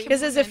 it's just really.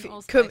 Because there's a cumin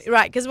and few, allspice.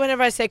 right, because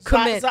whenever I say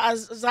cumin, Oh,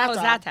 za'atar.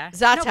 za'atar.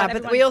 Za'atar, No, but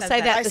everyone we all says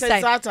say that I the said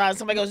same. za'atar, and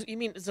somebody goes, "You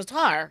mean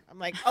zatar?" I'm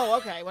like, "Oh,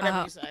 okay,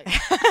 whatever you say."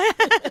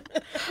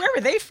 Where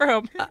were they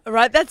from?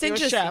 Right, that's You're a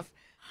interesting.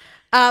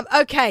 chef.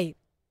 Okay,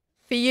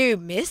 for you,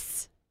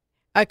 miss.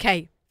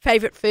 Okay,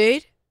 favorite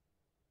food?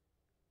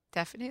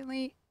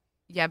 Definitely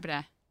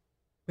yebra.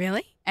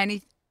 Really?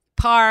 Any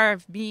par,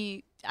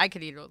 meat, I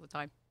could eat it all the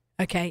time.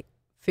 Okay,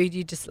 food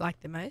you dislike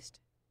the most?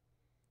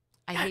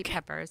 I hate Okay.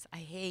 peppers. I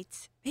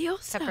hate Me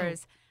also.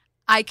 peppers.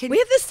 I can. We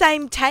have the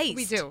same taste.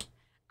 We do.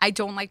 I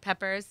don't like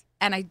peppers,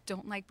 and I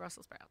don't like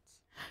Brussels sprouts.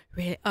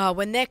 Really? Oh,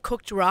 when they're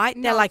cooked right,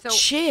 they're No, like so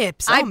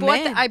chips. I Oh,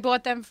 bought man. I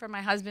bought them for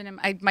my husband,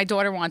 and my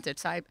daughter wanted,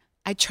 so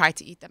I tried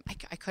to eat them.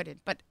 I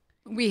couldn't, but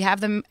we have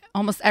them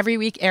almost every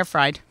week, air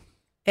fried.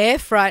 Air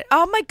fried.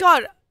 Oh my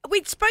God.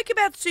 We spoke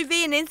about sous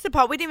vide and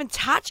Instapot. We didn't even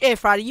touch air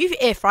fryer. You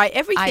air fry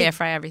everything. I air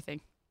fry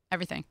everything.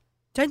 Everything.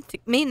 Don't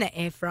mean the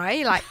air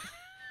fry. Like,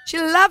 she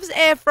loves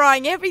air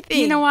frying everything.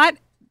 You know what?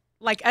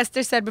 Like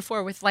Esther said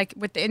before, with the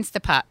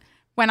Instapot,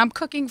 when I'm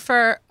cooking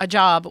for a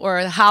job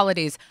or the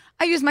holidays,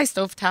 I use my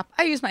stovetop,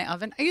 I use my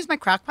oven, I use my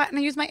crock pot, and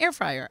I use my air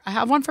fryer. I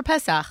have one for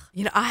Pesach.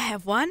 You know, I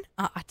have one.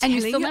 I tell And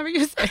you still never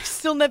use I it.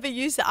 still never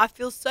use it. I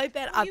feel so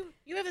bad.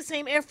 You have the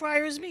same air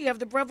fryer as me. You have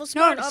the Breville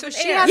Smart so oven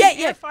she air. has- Yeah, an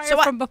yeah. air fryer So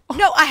from before.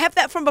 No, I have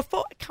that from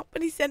before. A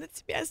company sent it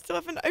to me. I still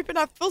haven't opened.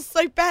 I feel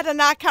so bad, and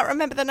now I can't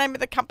remember the name of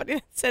the company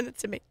that sent it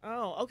to me.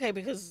 Oh, okay,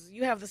 because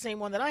you have the same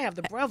one that I have,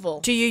 the Breville.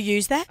 Do you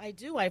use that? I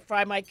do. I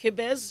fry my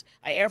kibbehs.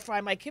 I air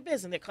fry my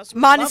kibbehs, and their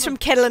customers Mine love is from them.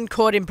 Kettle and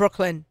Court in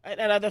Brooklyn. And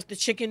the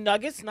chicken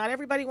nuggets. Not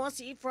everybody wants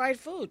to eat fried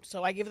food,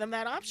 so I give them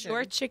that option.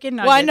 Your chicken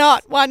nuggets. Why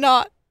not? Why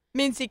not?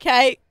 Mincy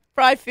cake,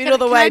 fried food all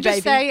the Can way, I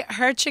just baby. say,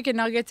 her chicken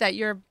nuggets at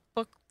your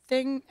book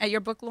thing, at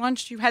your book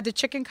launch, you had the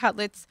chicken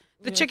cutlets,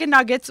 the chicken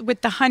nuggets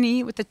with the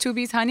honey, with the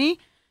Tubi's honey.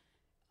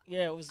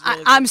 Yeah, it was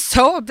really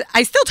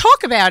I still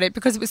talk about it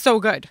because it was so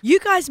good. You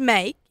guys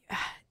make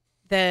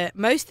the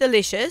most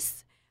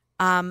delicious,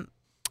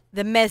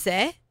 the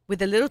meze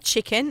with a little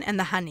chicken and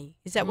the honey.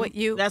 Is that what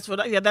you? That's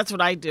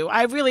what I do.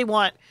 I really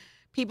want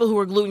people who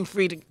are gluten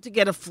free to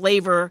get a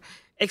flavor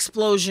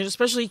explosion,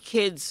 especially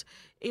kids.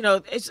 You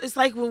know, it's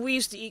like when we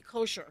used to eat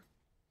kosher.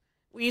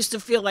 We used to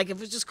feel like if it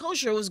was just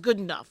kosher, it was good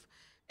enough.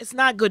 It's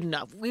not good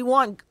enough. We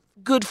want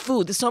good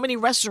food. There's so many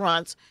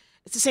restaurants.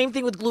 It's the same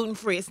thing with gluten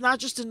free. It's not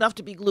just enough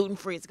to be gluten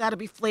free. It's got to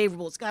be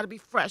flavorful. It's got to be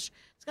fresh.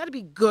 It's got to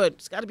be good.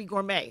 It's got to be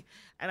gourmet.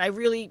 And I'm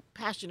really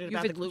passionate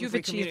about the gluten You've free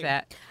achieved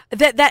community.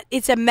 that. That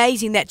it's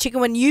amazing that chicken.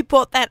 When you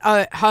brought that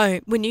home,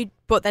 when you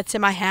brought that to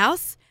my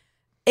house,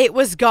 it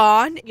was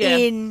gone Yeah.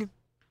 in.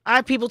 I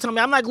have people tell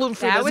me I'm not gluten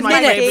free. That That's was my my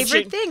favorite favorite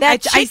chicken. thing. That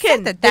I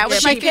chicken. said that The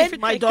was my chicken.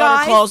 favorite My thing. daughter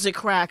Guys, calls it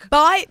crack.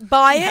 Buy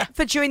it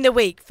for during the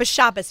week, for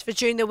Shabbos, for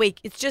during the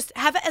week. It's just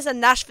have it as a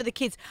nash for the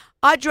kids.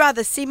 I'd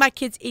rather see my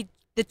kids eat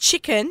the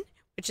chicken,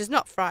 which is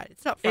not fried.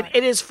 It's not fried.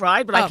 It is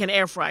fried, but Oh. I can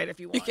air fry it if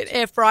you want. You can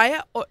air fry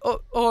it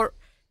or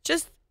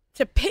just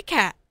to pick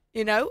at.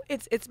 You know,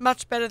 it's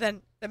much better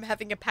than them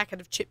having a packet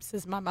of chips,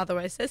 as my mother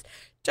always says.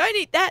 Don't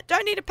eat that.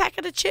 Don't eat a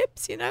packet of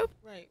chips. You know.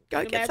 Right. Go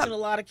You can get imagine some. a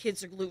lot of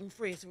kids are gluten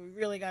free, so we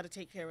really got to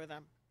take care of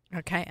them.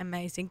 Okay,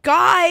 amazing,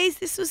 guys.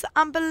 This was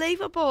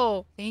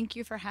unbelievable. Thank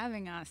you for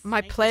having us.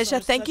 My Thank you pleasure. so-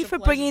 Thank such you a for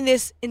pleasure. bringing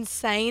this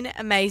insane,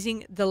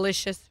 amazing,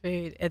 delicious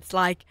food. It's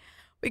like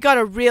we got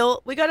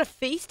a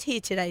feast here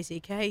today,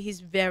 ZK.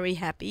 He's very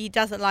happy. He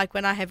doesn't like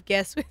when I have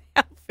guests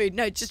without food.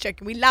 No, just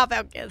joking. We love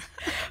our guests,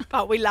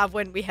 but we love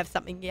when we have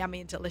something yummy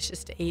and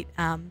delicious to eat,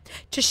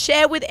 to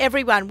share with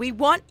everyone. We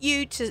want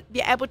you to be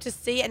able to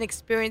see and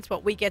experience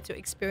what we get to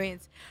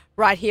experience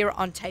right here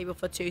on Table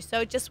for Two.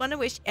 So just want to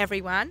wish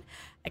everyone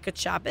a good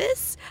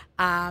Shabbos.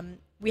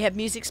 We have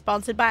music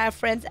sponsored by our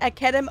friends at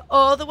Kedem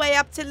all the way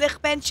up to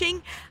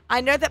Lichbenching.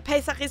 I know that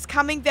Pesach is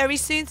coming very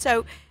soon,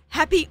 so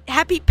happy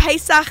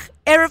Pesach,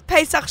 Erev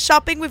Pesach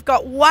shopping. We've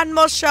got one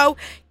more show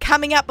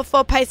coming up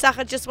before Pesach.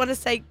 I just want to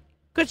say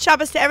good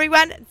Shabbos to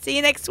everyone and see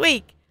you next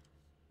week.